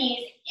 Bend the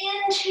knees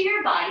into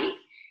your body.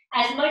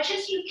 As much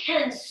as you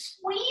can,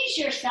 squeeze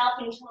yourself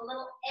into a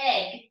little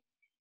egg,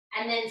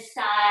 and then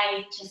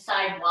side to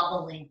side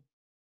wobbling.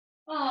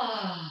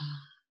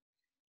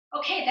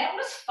 Okay, that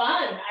was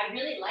fun. I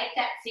really like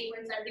that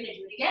sequence. I'm going to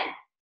do it again.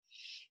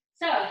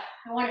 So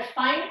I want to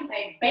find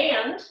my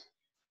band.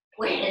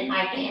 Where did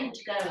my band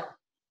go?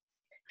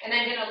 And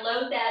I'm going to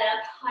load that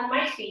up on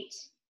my feet.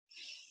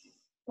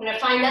 I'm going to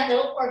find that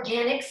little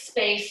organic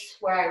space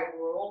where I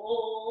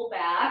roll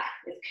back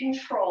with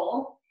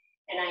control,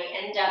 and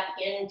I end up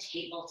in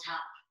tabletop.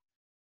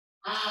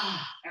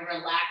 I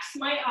relax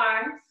my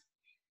arms.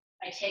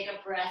 I take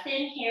a breath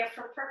in here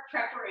for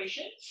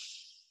preparation.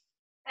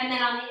 And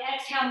then on the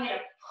exhale, I'm going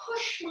to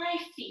push my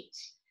feet.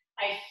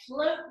 I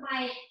float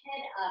my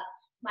head up,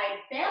 my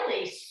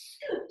belly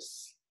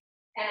scoops,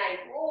 and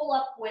I roll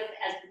up with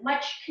as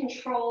much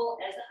control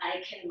as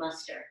I can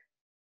muster.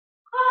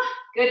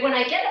 Good. When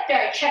I get up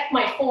there, I check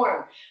my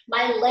form.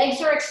 My legs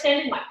are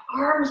extended, my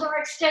arms are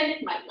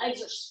extended, my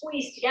legs are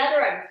squeezed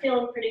together. I'm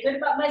feeling pretty good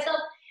about myself.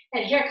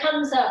 And here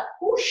comes a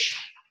whoosh.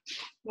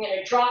 I'm going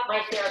to drop my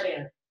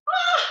theraband.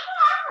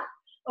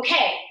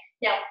 Okay,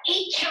 now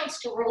 8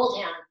 counts to roll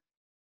down.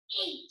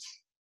 8,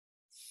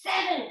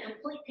 7,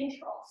 complete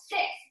control.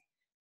 6,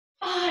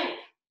 5,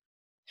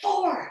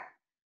 4,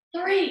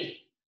 3,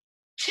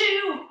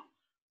 2,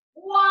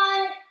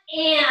 1,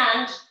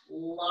 and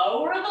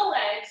lower the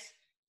legs,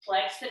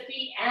 flex the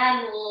feet,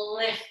 and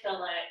lift the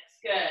legs.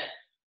 Good.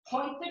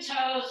 Point the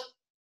toes,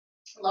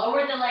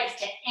 lower the legs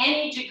to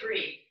any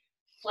degree.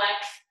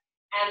 Flex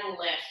and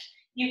lift.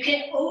 You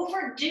can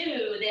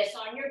overdo this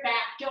on your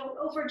back. Don't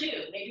overdo.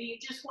 Maybe you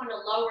just want to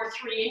lower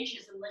 3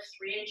 inches and lift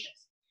 3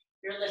 inches.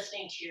 You're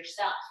listening to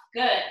yourself.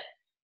 Good.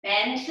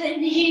 Bend the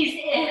knees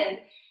in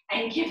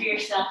and give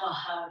yourself a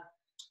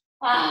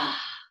hug.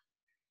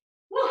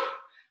 Whew.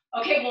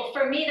 Okay, well,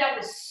 for me, that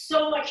was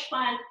so much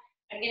fun.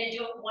 I'm going to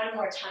do it one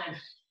more time.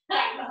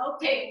 I'm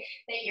hoping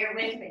that you're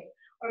with me,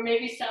 or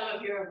maybe some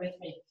of you are with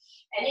me.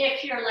 And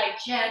if you're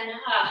like, Jen,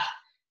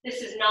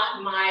 this is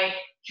not my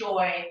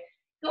joy,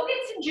 go get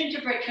some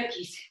gingerbread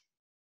cookies.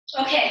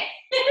 Okay,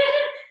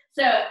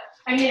 so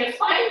I'm going to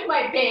find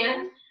my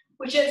band,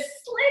 which has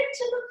slid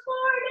to the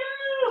floor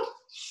now.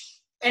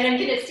 And I'm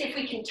going to see if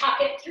we can tuck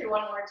it through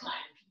one more time.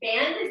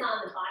 Band is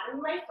on the bottom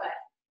of my foot.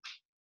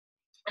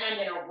 And I'm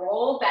going to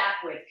roll back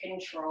with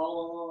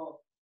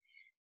control.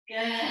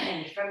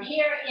 Good. From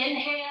here,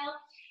 inhale,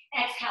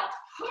 exhale,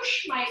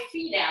 push my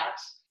feet out.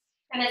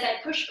 And as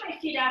I push my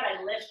feet out,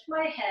 I lift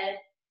my head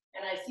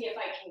and I see if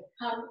I can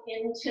come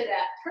into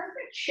that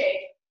perfect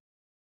shape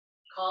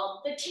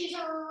called the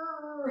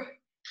teaser.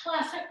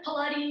 Classic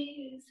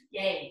Pilates.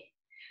 Yay.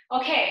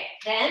 Okay,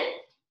 then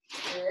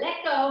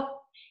let go.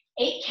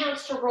 8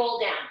 counts to roll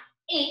down.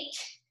 8,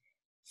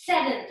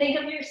 7. Think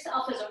of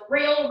yourself as a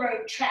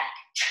railroad track.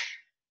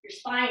 Your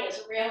spine is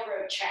a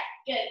railroad track.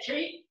 Good.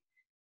 3,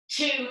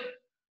 2,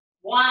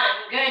 1.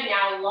 Good.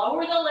 Now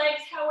lower the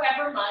legs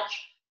however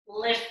much.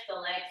 Lift the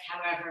legs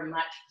however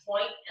much.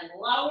 Point and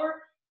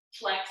lower.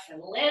 Flex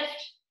and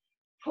lift.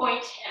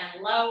 Point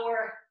and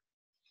lower.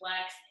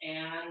 Flex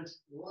and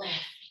lift.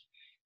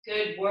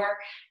 Good work.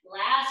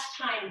 Last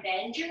time,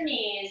 bend your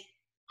knees.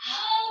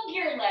 Hug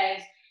your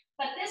legs.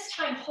 But this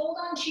time, hold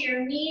on to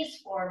your knees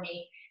for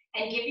me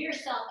and give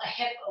yourself a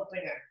hip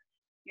opener.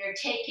 You're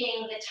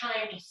taking the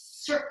time to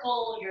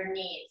circle your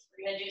knees.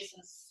 We're going to do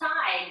some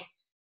side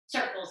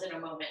circles in a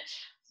moment.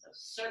 So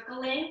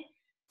circling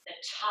the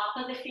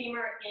top of the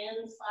femur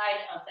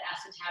inside of the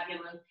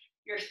acetabulum.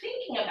 You're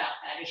thinking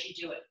about that as you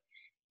do it.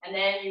 And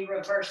then you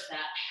reverse that.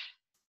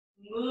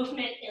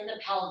 Movement in the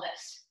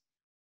pelvis.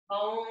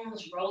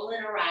 Bones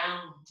rolling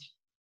around.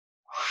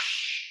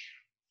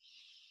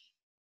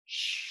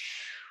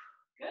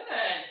 Good.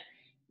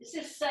 This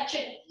is such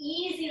an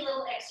easy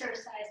little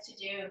exercise to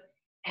do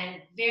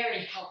and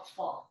very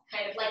helpful,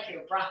 kind of like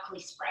your broccoli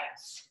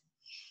sprouts.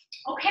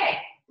 Okay.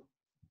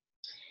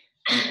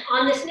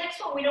 On this next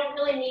one, we don't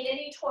really need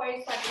any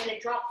toys, so I'm going to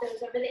drop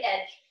those over the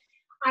edge.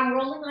 I'm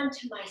rolling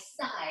onto my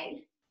side,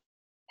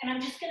 and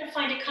I'm just going to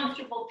find a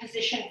comfortable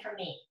position for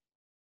me.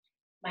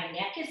 My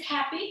neck is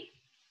happy.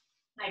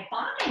 My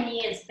bottom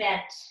knee is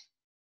bent.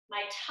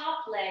 My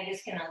top leg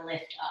is going to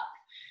lift up.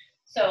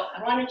 So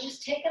I want to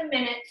just take a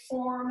minute.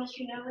 Form, as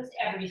you know, is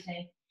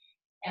everything.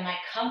 Am I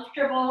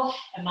comfortable?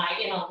 Am I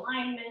in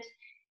alignment?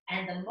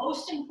 And the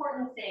most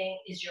important thing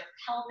is your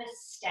pelvis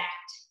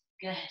stacked.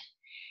 Good.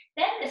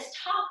 Then this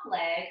top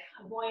leg,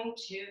 I'm going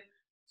to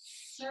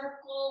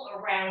circle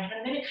around, and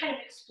I'm going to kind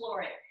of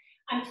explore it.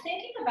 I'm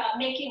thinking about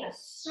making a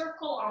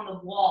circle on the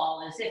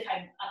wall as if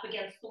I'm up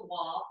against the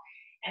wall,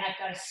 and I've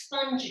got a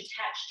sponge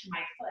attached to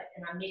my foot,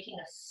 and I'm making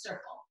a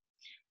circle.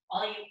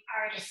 All you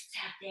artists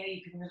out there,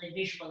 you can really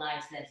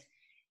visualize this.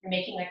 You're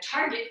making a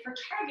target for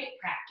target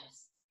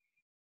practice.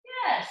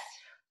 Yes.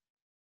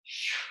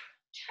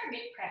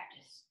 Target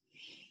practice.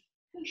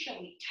 Who shall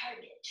we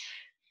target?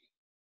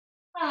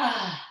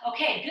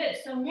 Okay, good.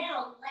 So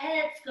now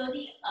let's go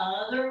the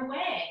other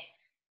way.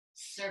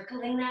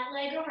 Circling that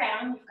leg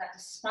around. You've got the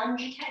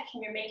sponge attached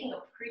and you're making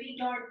a pretty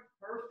darn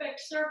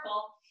perfect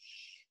circle.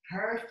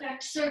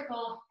 Perfect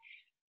circle.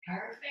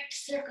 Perfect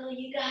circle.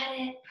 You got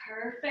it.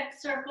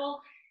 Perfect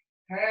circle.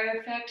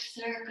 Perfect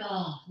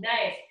circle.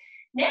 Nice.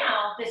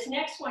 Now, this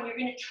next one, you're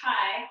going to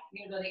try,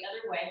 you're going to go the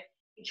other way,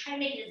 and try to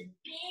make it as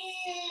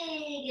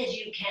big as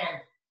you can.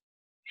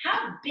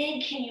 How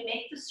big can you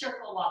make the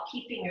circle while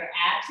keeping your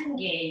abs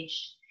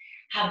engaged?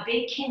 How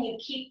big can you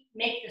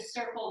make the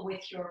circle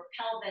with your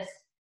pelvis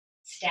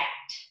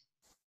stacked?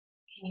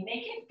 Can you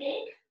make it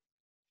big?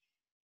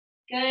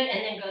 Good,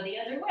 and then go the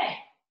other way,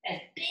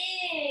 as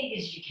big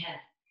as you can.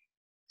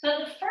 So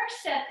the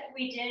first set that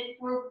we did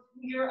were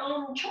your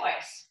own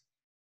choice.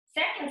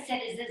 Second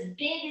set is as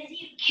big as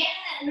you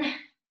can.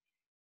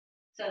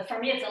 So for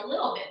me, it's a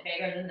little bit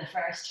bigger than the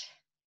first.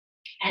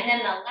 And then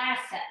the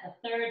last set,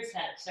 the third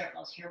set of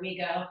circles. Here we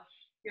go.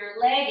 Your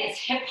leg is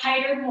hip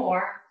height or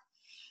more.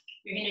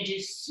 You're going to do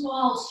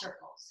small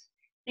circles.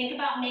 Think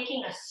about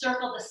making a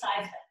circle the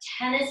size of a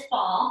tennis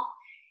ball.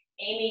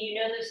 Amy, you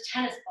know those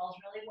tennis balls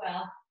really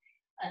well.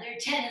 Other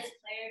tennis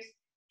players,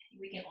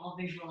 we can all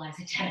visualize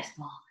a tennis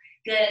ball.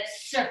 Good,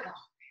 circle,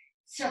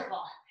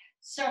 circle,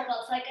 circle.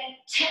 It's like a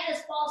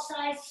tennis ball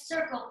size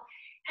circle,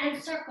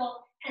 and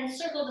circle, and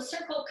circle. The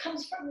circle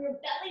comes from your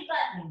belly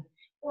button.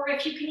 Or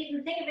if you can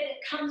even think of it, it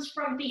comes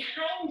from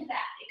behind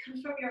that. It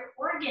comes from your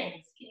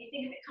organs. Can you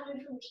think of it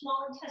coming from your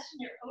small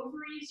intestine, your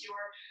ovaries, your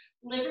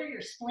liver,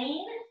 your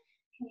spleen?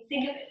 Can you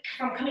think of it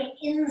from coming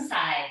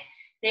inside?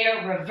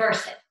 There,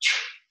 reverse it.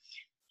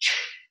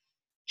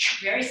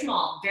 Very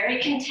small, very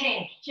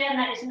contained. Jen,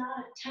 that is not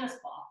a tennis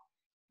ball.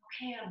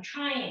 Okay, I'm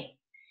trying.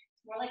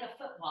 It's more like a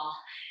football.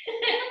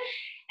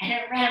 And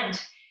around,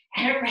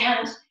 and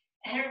around,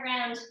 and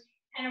around,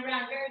 and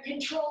around. Very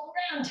controlled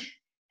around,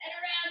 and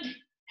around,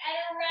 and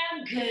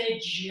around.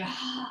 Good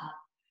job.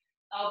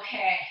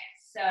 Okay,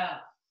 so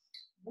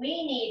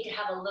we need to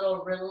have a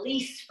little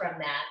release from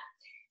that.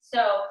 So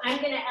I'm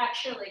going to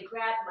actually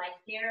grab my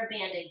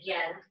theraband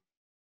again,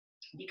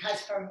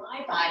 because for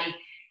my body,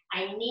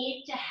 I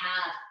need to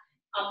have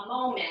a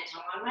moment.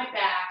 I'm on my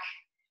back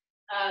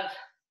of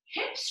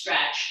hip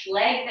stretch,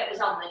 leg that was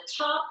on the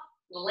top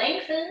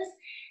lengthens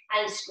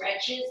and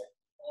stretches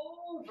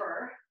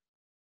over.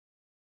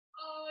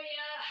 Oh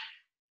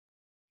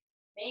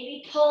yeah.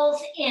 Maybe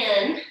pulls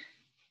in.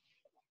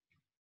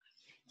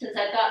 Since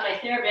I've got my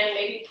theraband,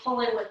 maybe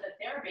pulling with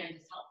the theraband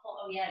is helpful.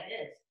 Oh yeah, it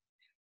is.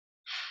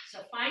 So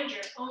find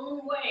your own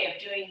way of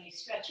doing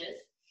these stretches.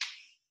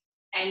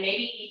 And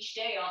maybe each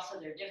day also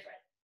they're different.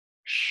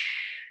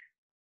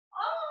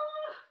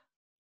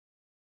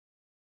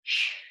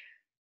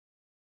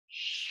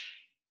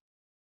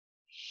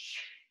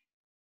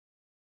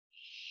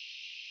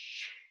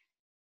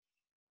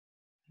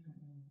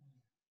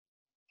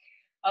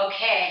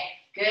 Okay,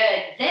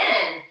 good.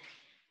 Then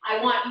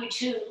I want you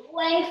to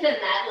lengthen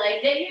that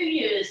leg that you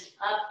used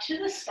up to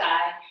the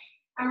sky.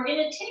 And we're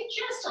going to take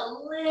just a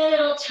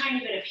little tiny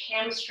bit of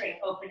hamstring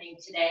opening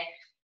today.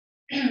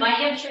 My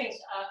hamstrings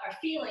are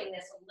feeling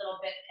this a little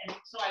bit, and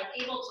so I'm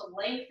able to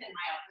lengthen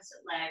my opposite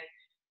leg.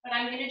 But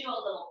I'm going to do a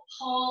little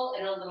pull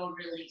and a little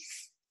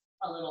release.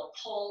 A little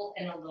pull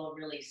and a little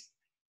release.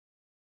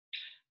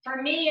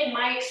 For me, in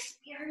my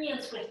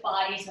experience with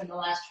bodies in the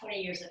last 20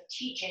 years of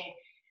teaching,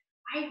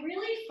 I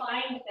really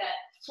find that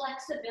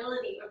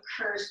flexibility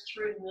occurs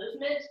through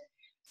movement.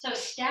 So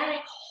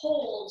static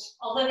holds,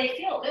 although they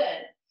feel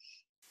good,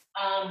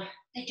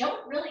 they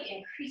don't really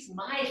increase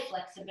my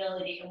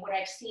flexibility. And what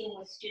I've seen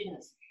with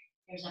students,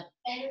 there's a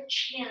better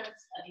chance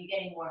of you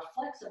getting more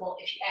flexible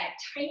if you add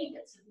tiny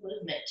bits of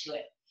movement to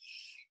it.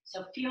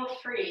 So feel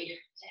free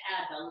to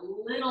add a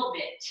little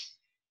bit,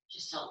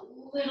 just a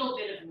little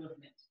bit of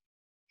movement.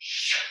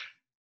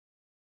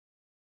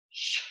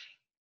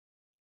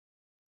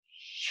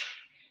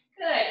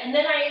 Good, and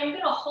then I am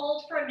going to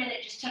hold for a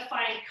minute just to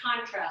find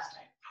contrast.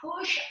 I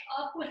push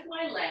up with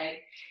my leg,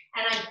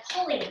 and I'm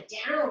pulling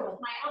down with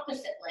my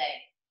opposite leg.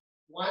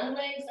 One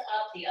leg's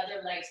up, the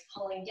other leg's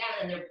pulling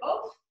down, and they're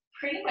both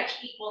pretty much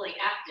equally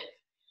active.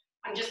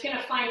 I'm just going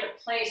to find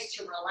a place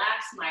to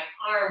relax my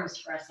arms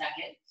for a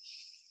second.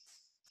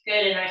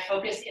 Good, and I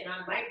focus in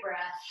on my breath,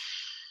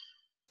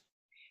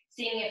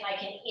 seeing if I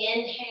can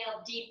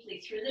inhale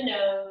deeply through the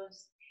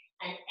nose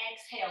and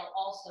exhale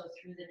also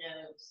through the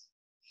nose.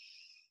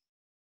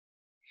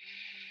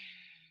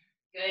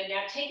 Good,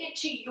 now take it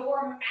to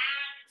your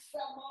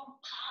maximum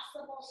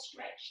possible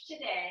stretch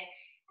today,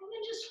 and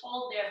then just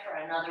hold there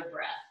for another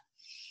breath.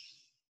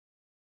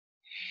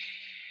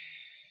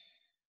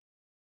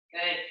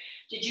 Good.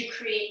 Did you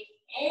create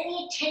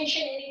any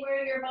tension anywhere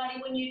in your body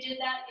when you did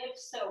that? If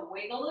so,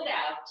 wiggle it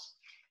out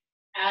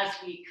as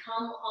we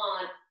come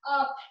on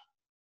up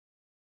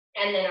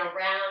and then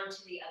around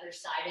to the other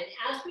side. And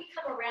as we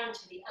come around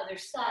to the other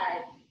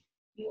side,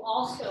 you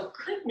also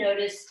could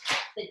notice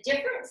the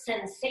different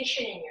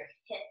sensation in your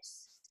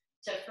hips.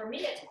 So for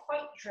me, it's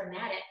quite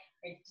dramatic.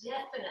 I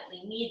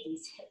definitely need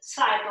these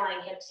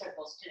side-lying hip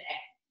circles today.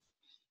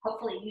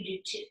 Hopefully you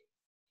do too.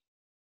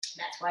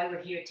 That's why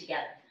we're here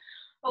together.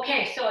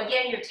 Okay, so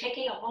again, you're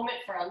taking a moment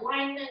for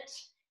alignment.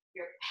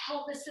 Your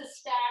pelvis is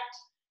stacked.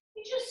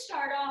 You just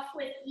start off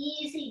with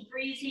easy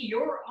breezy,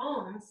 your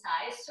own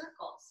size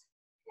circles.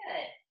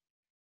 Good.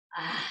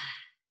 Ah.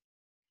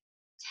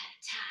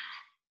 Ta-ta.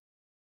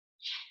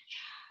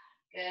 Cha-cha.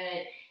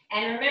 Good.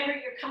 And remember,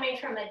 you're coming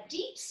from a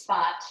deep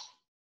spot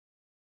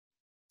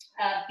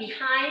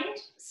behind,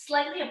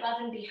 slightly above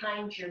and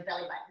behind your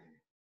belly button,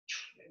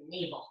 your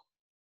navel.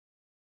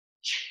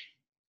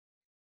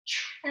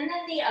 And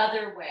then the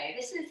other way.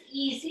 This is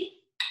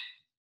easy.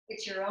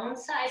 It's your own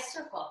size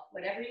circle,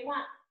 whatever you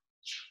want.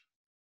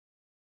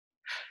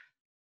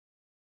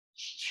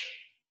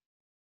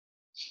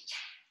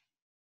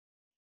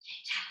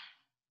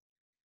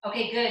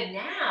 Okay, good.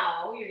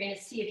 Now you're going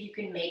to see if you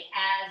can make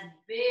as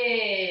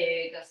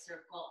big a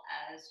circle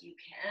as you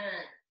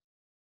can.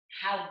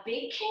 how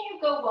big can you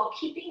go while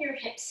keeping your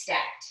hips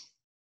stacked,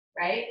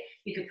 right?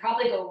 You could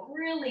probably go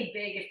really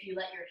big if you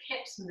let your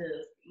hips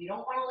move. You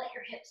don't want to let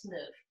your hips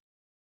move.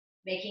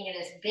 Making it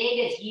as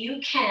big as you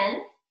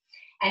can.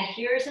 And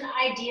here's an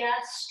idea.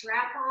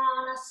 Strap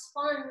on a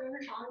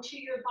sponge onto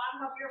your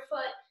bottom of your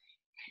foot.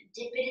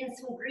 Dip it in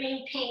some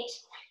green paint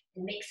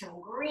and make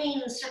some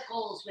green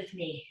circles with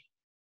me.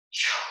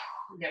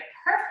 They're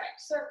perfect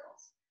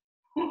circles.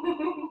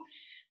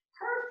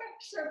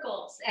 Perfect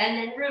circles. And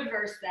then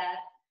reverse that.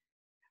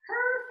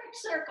 Perfect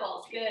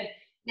circles. Good.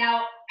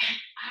 Now,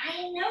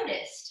 I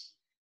noticed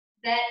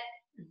that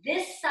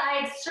this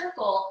side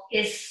circle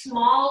is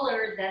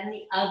smaller than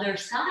the other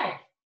side.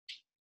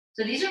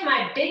 So these are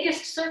my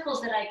biggest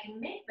circles that I can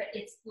make, but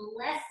it's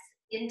less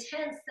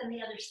intense than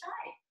the other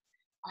side.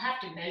 I'll have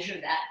to measure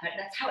that, but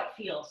that's how it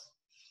feels.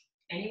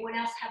 Anyone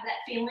else have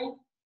that feeling?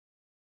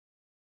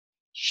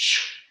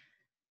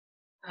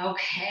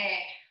 Okay.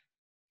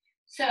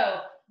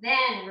 So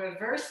then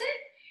reverse it.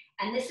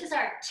 And this is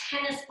our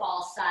tennis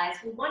ball size.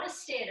 We want to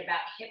stay at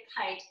about hip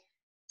height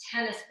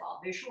tennis ball.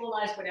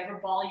 Visualize whatever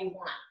ball you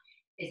want.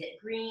 Is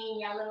it green,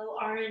 yellow,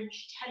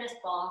 orange, tennis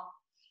ball?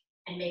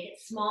 And make it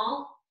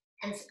small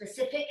and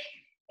specific.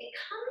 It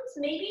comes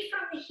maybe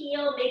from the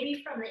heel,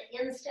 maybe from the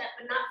instep,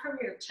 but not from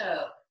your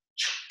toe.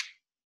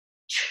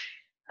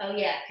 Oh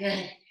yeah,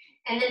 good.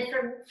 And then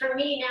for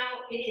me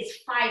now, it is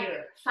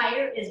fire.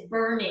 Fire is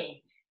burning.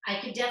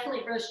 I could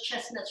definitely roast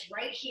chestnuts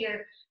right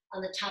here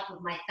on the top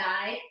of my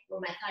thigh,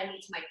 where my thigh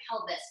meets my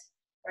pelvis.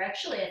 Or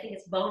actually, I think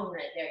it's bone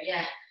right there,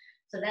 yeah.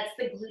 So that's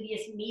the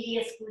gluteus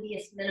medius,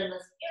 gluteus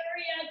minimus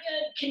area.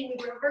 Good. Can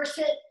we reverse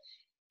it?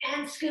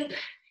 And scoop,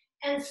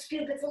 and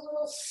scoop. It's a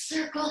little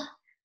circle,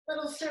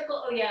 little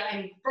circle. Oh yeah,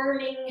 I'm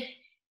burning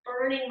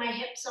my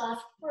hips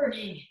off,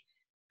 burning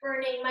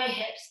my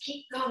hips.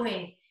 Keep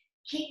going,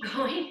 keep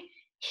going,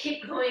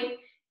 keep going,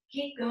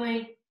 keep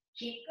going,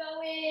 keep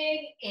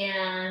going.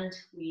 And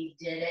we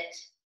did it.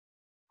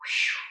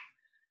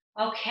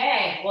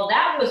 Okay, well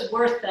that was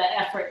worth the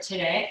effort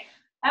today.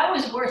 That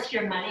was worth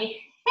your money.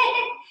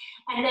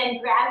 And then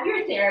grab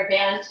your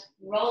TheraBand,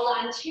 roll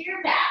onto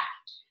your back.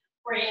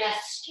 We're gonna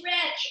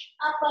stretch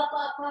up, up,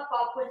 up, up,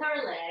 up with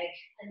our leg,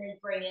 and then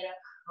bring it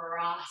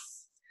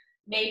across.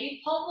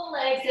 Maybe pull the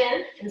legs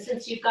in, and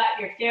since you've got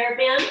your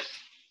TheraBand,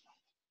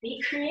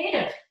 be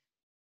creative.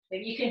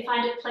 Maybe you can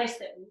find a place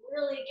that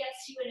really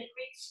gets you in a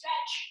great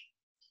stretch.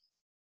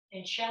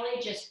 And Shelly,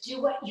 just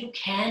do what you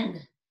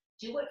can.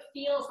 Do what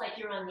feels like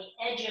you're on the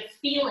edge of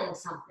feeling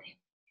something.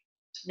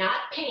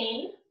 Not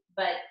pain,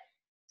 but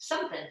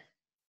something.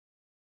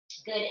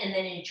 Good, and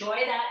then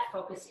enjoy that.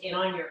 Focus in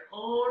on your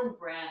own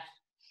breath.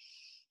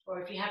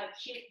 Or if you have a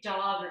cute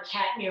dog or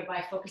cat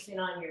nearby, focus in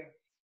on your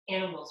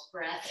animal's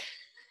breath.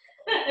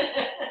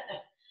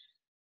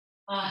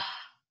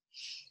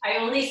 I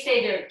only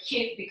say they're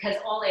cute because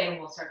all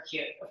animals are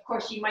cute. Of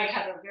course, you might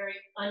have a very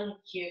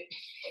uncute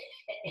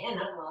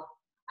animal,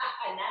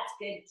 and that's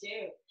good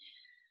too.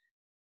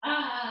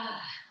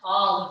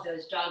 All of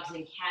those dogs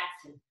and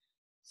cats and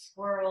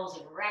squirrels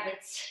and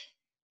rabbits,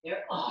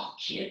 they're all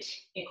cute,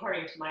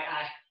 according to my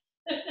eye.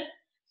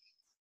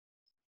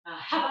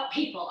 How about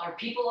people? Are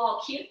people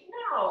all cute?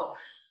 No.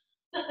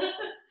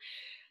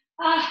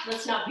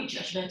 Let's not be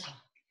judgmental.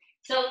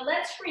 So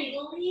let's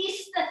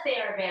release the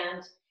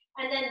TheraBand,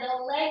 and then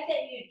the leg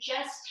that you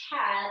just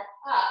had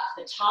up,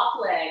 the top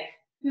leg,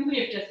 we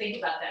have to think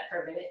about that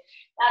for a minute.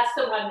 That's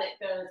the one that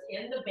goes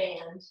in the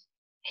band,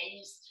 and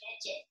you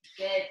stretch it.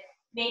 Good.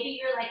 Maybe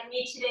you're like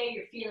me today,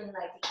 you're feeling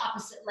like the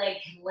opposite leg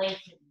can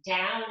lengthen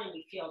down, and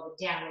you feel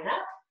the down and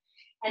up.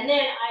 And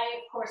then I,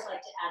 of course, like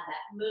to add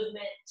that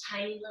movement,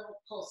 tiny little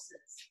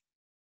pulses.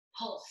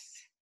 Pulse,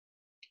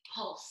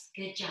 pulse,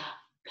 good job.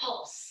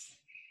 Pulse,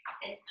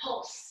 and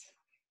pulse,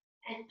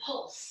 and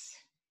pulse,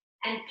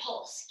 and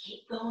pulse.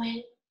 Keep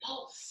going,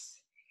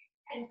 pulse,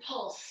 and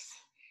pulse,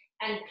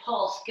 and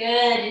pulse.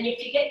 Good, and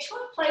if you get to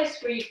a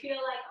place where you feel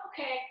like,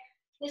 okay,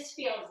 this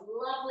feels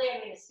lovely,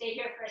 I'm gonna stay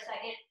here for a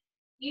second,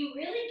 you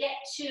really get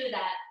to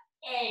that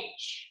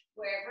edge,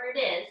 wherever it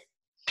is.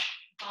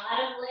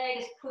 Bottom leg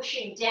is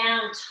pushing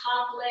down,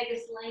 top leg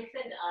is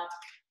lengthened up.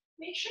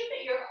 Make sure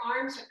that your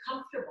arms are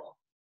comfortable.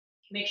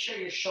 Make sure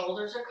your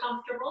shoulders are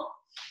comfortable.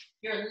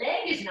 Your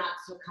leg is not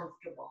so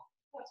comfortable.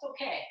 That's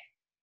okay.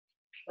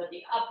 But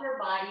the upper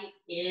body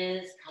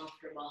is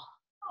comfortable.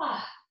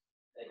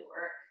 Good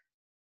work.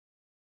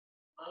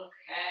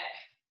 Okay.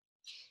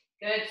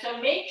 Good. So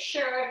make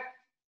sure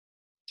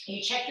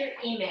you check your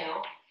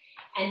email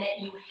and that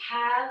you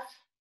have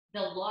the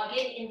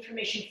login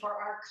information for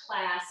our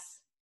class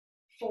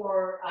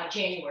for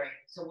January.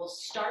 So we'll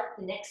start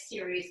the next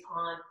series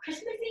on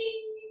Christmas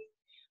Eve,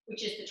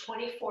 which is the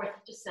 24th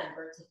of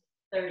December. It's a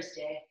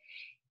Thursday.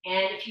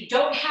 And if you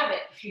don't have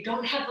it, if you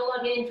don't have the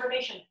login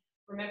information,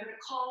 remember to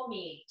call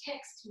me,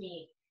 text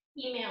me,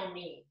 email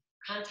me,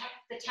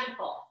 contact the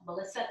temple.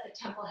 Melissa at the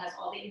temple has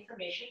all the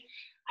information.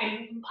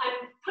 I'm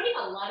putting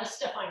a lot of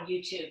stuff on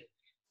YouTube.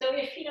 So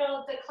if, you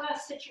know, the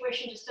class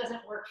situation just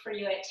doesn't work for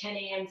you at 10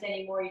 a.m.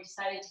 anymore, you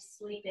decided to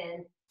sleep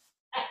in,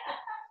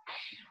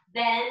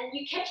 then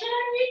you catch it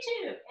on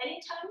YouTube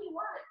anytime you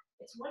want.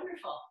 It's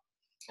wonderful.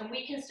 And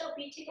we can still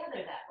be together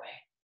that way.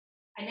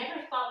 I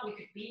never thought we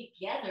could be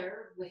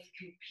together with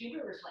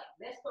computers like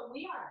this, but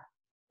we are.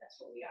 That's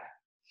what we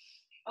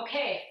are.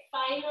 Okay,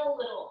 final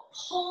little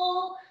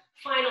pull,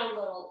 final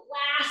little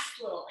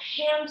last little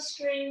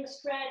hamstring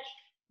stretch.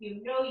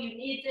 You know you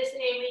need this,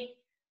 Amy.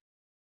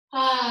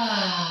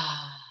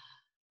 Ah,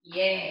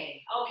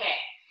 yay. Okay,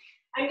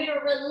 I'm going to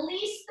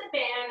release the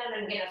band and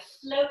I'm going to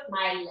float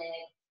my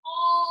leg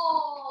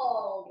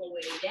all the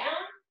way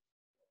down.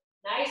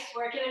 Nice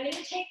work. And I'm going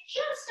to take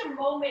just a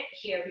moment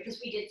here because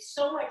we did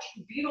so much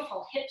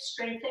beautiful hip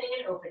strengthening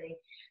and opening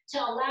to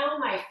allow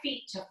my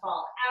feet to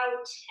fall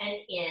out and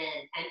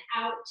in and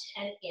out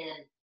and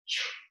in.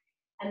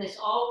 And this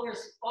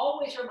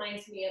always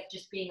reminds me of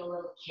just being a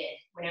little kid.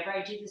 Whenever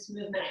I do this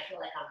movement, I feel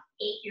like I'm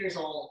 8 years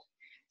old.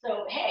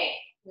 So, hey,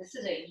 this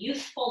is a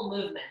youthful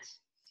movement.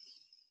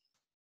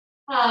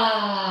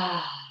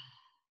 Ah,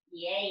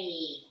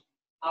 yay.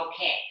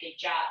 Okay, good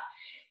job.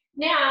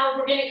 Now,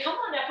 we're going to come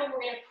on up and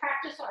we're going to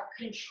practice our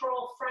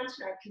control front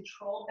and our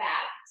control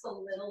back. It's a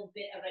little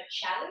bit of a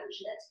challenge.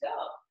 Let's go.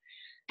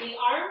 The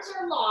arms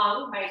are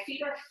long, my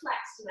feet are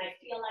flexed, and I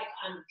feel like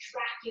I'm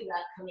Dracula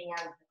coming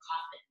out of the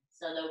coffin.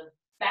 So the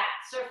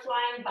bats are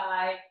flying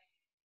by,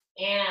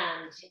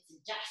 and it's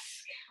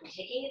dusk. I'm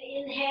taking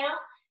an inhale,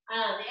 and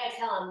on the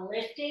exhale, I'm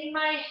lifting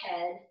my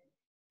head,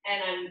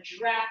 and I'm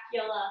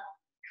Dracula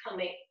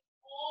coming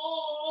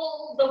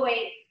all the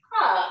way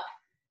up.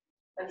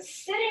 I'm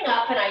sitting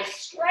up and I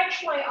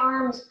stretch my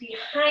arms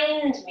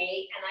behind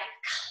me and I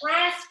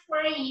clasp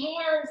my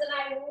hands and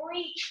I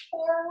reach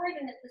forward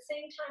and at the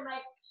same time I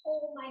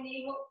pull my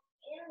navel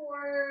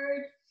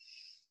inward.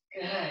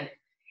 Good.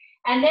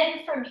 And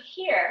then from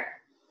here,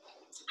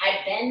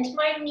 I bend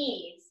my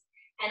knees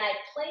and I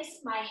place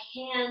my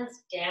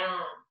hands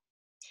down.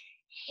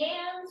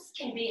 Hands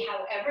can be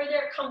however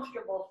they're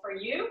comfortable for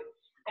you.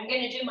 I'm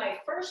going to do my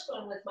first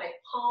one with my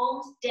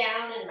palms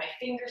down and my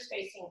fingers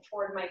facing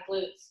toward my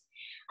glutes.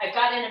 I've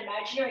got an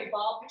imaginary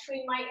ball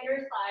between my inner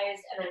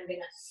thighs and I'm going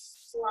to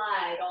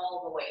slide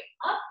all the way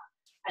up.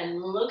 I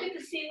look at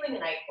the ceiling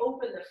and I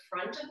open the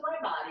front of my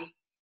body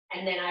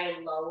and then I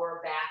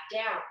lower back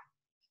down.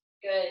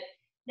 Good.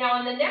 Now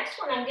on the next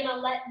one, I'm going to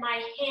let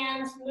my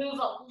hands move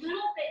a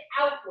little bit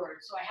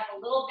outward so I have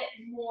a little bit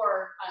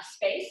more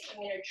space. I'm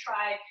going to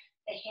try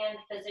the hand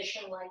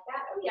position like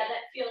that. Oh yeah,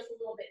 that feels a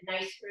little bit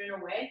nicer in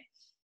a way.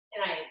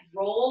 And I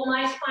roll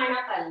my spine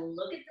up, I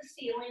look at the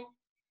ceiling,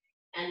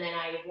 and then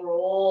I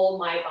roll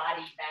my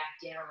body back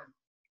down.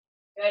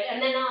 Good,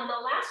 and then on the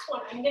last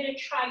one, I'm gonna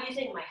try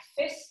using my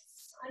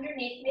fists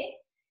underneath me,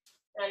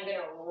 and I'm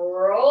gonna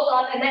roll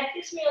up, and that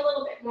gives me a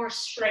little bit more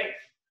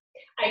strength.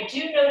 I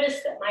do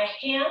notice that my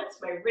hands,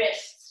 my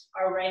wrists,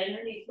 are right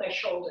underneath my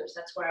shoulders.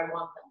 That's where I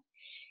want them.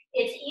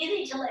 It's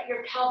easy to let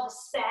your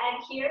pelvis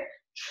sag here.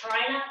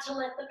 Try not to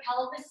let the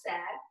pelvis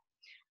sag.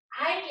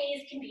 Eye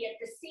gaze can be at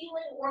the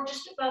ceiling or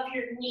just above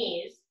your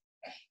knees.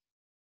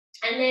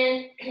 And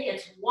then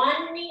it's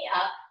one knee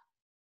up.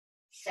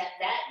 Set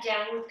that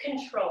down with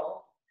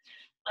control.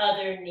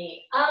 Other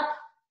knee up.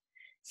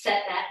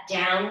 Set that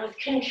down with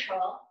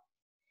control.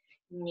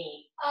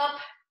 Knee up.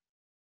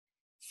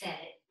 Set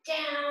it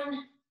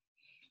down.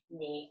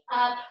 Knee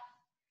up.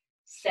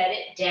 Set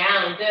it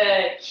down.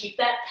 Good. Keep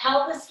that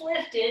pelvis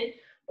lifted.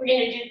 We're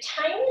going to do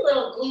tiny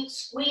little glute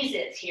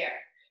squeezes here.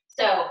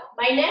 So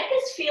my neck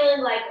is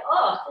feeling like,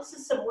 oh, this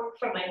is some work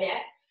from my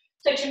neck.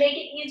 So to make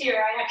it easier,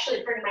 I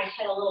actually bring my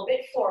head a little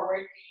bit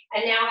forward.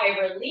 And now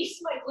I release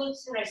my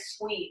glutes and I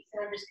squeeze.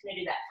 And I'm just going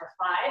to do that for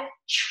 5,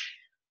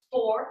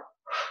 4,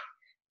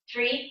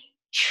 3,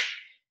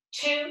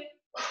 2,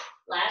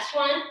 last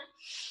one.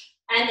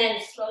 And then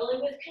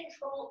slowly with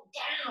control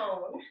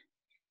down.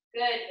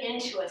 Good,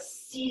 into a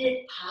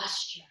seated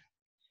posture.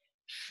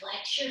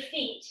 Flex your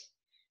feet.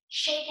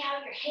 Shake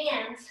out your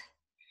hands.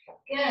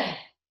 Good.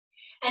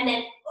 And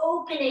then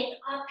opening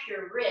up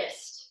your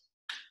wrist.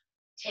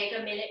 Take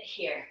a minute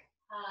here.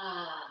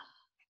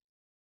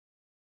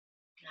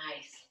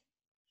 Nice.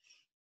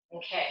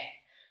 Okay.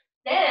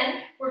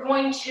 Then we're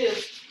going to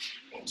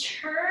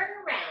turn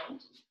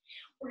around.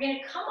 We're going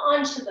to come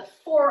onto the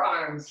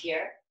forearms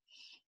here.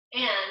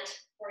 And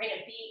we're going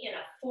to be in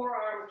a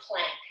forearm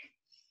plank.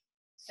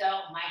 So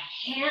my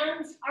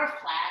hands are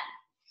flat.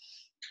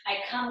 I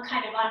come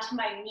kind of onto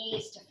my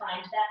knees to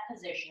find that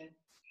position.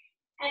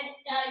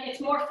 And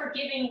it's more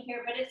forgiving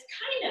here, but it's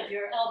kind of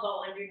your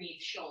elbow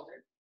underneath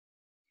shoulder.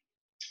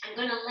 I'm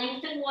going to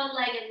lengthen one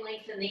leg and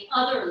lengthen the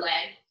other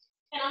leg.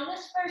 And on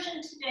this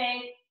version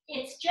today,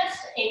 it's just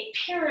a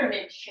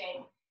pyramid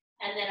shape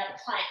and then a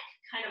plank,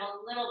 kind of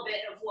a little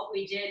bit of what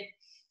we did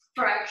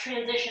for our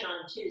transition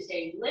on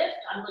Tuesday. Lift,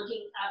 I'm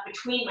looking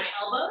between my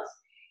elbows,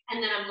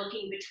 and then I'm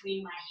looking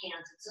between my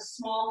hands. It's a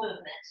small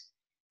movement.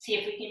 See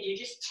if we can do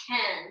just 10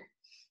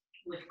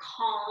 with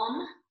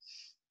calm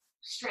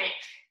strength.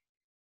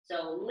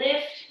 So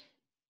lift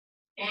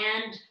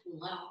and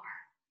lower,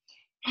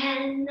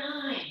 and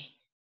 9,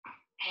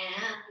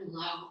 and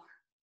lower,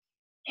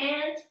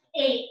 and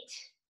 8,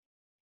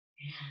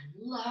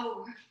 and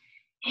lower,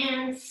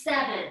 and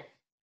 7,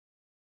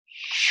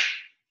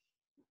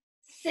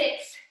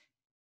 6,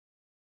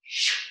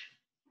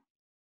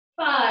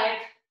 5,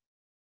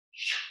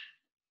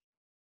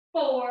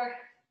 4,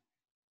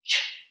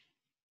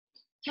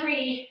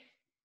 3,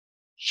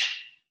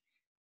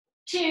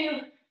 2,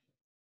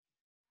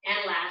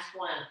 and last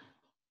one.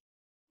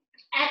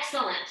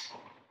 Excellent.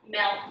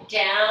 Melt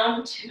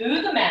down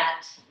to the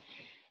mat.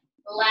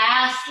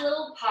 Last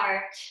little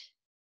part.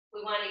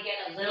 We want to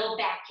get a little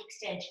back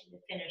extension to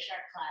finish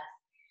our class.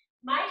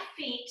 My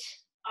feet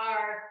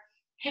are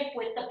hip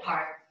width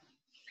apart.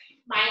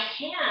 My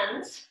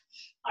hands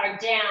are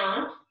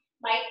down.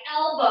 My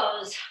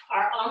elbows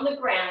are on the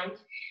ground.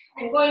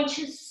 I'm going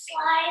to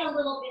slide a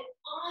little bit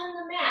on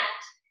the mat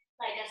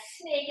like a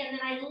snake, and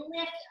then I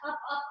lift up,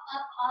 up,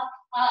 up, up,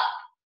 up.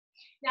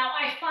 Now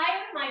I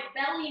fire my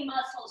belly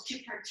muscles to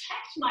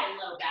protect my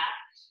low back,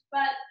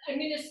 but I'm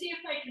going to see if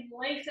I can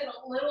lengthen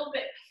a little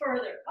bit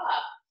further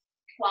up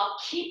while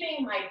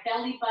keeping my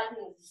belly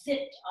button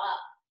zipped up.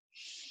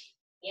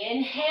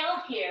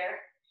 Inhale here,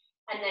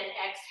 and then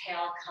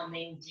exhale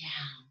coming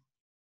down.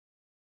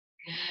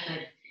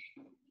 Good.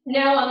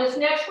 Now on this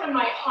next one,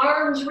 my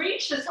arms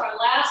reach. This is our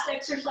last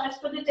exercise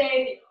for the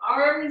day. The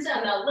arms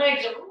and the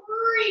legs are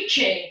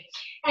reaching,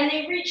 and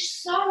they reach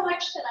so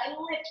much that I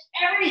lift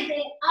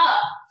everything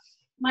up.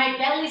 My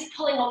belly's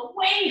pulling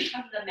away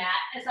from the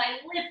mat as I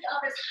lift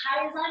up as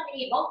high as I'm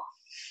able.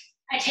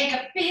 I take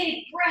a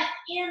big breath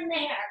in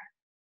there,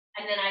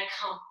 and then I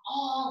come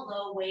all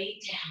the way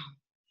down,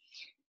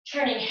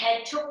 turning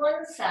head to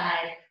one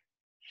side.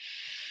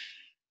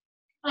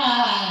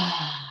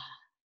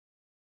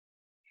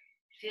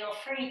 Feel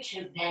free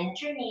to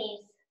bend your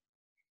knees,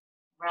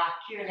 rock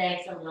your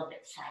legs a little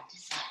bit side to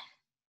side.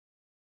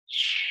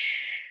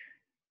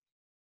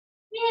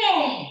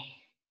 Yay!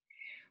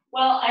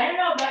 Well, I don't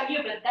know about you,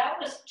 but that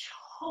was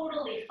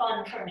totally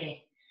fun for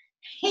me.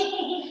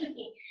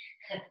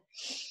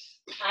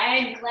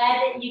 I'm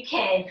glad that you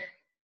came.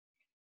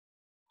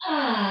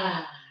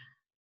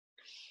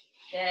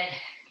 Good.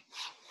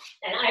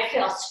 And I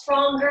feel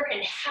stronger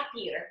and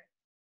happier,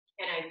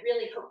 and I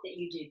really hope that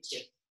you do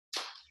too.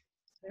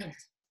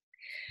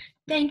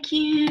 Thank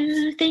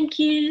you, thank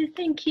you,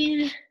 thank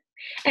you.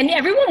 And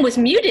everyone was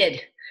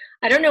muted.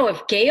 I don't know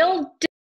if Gail did.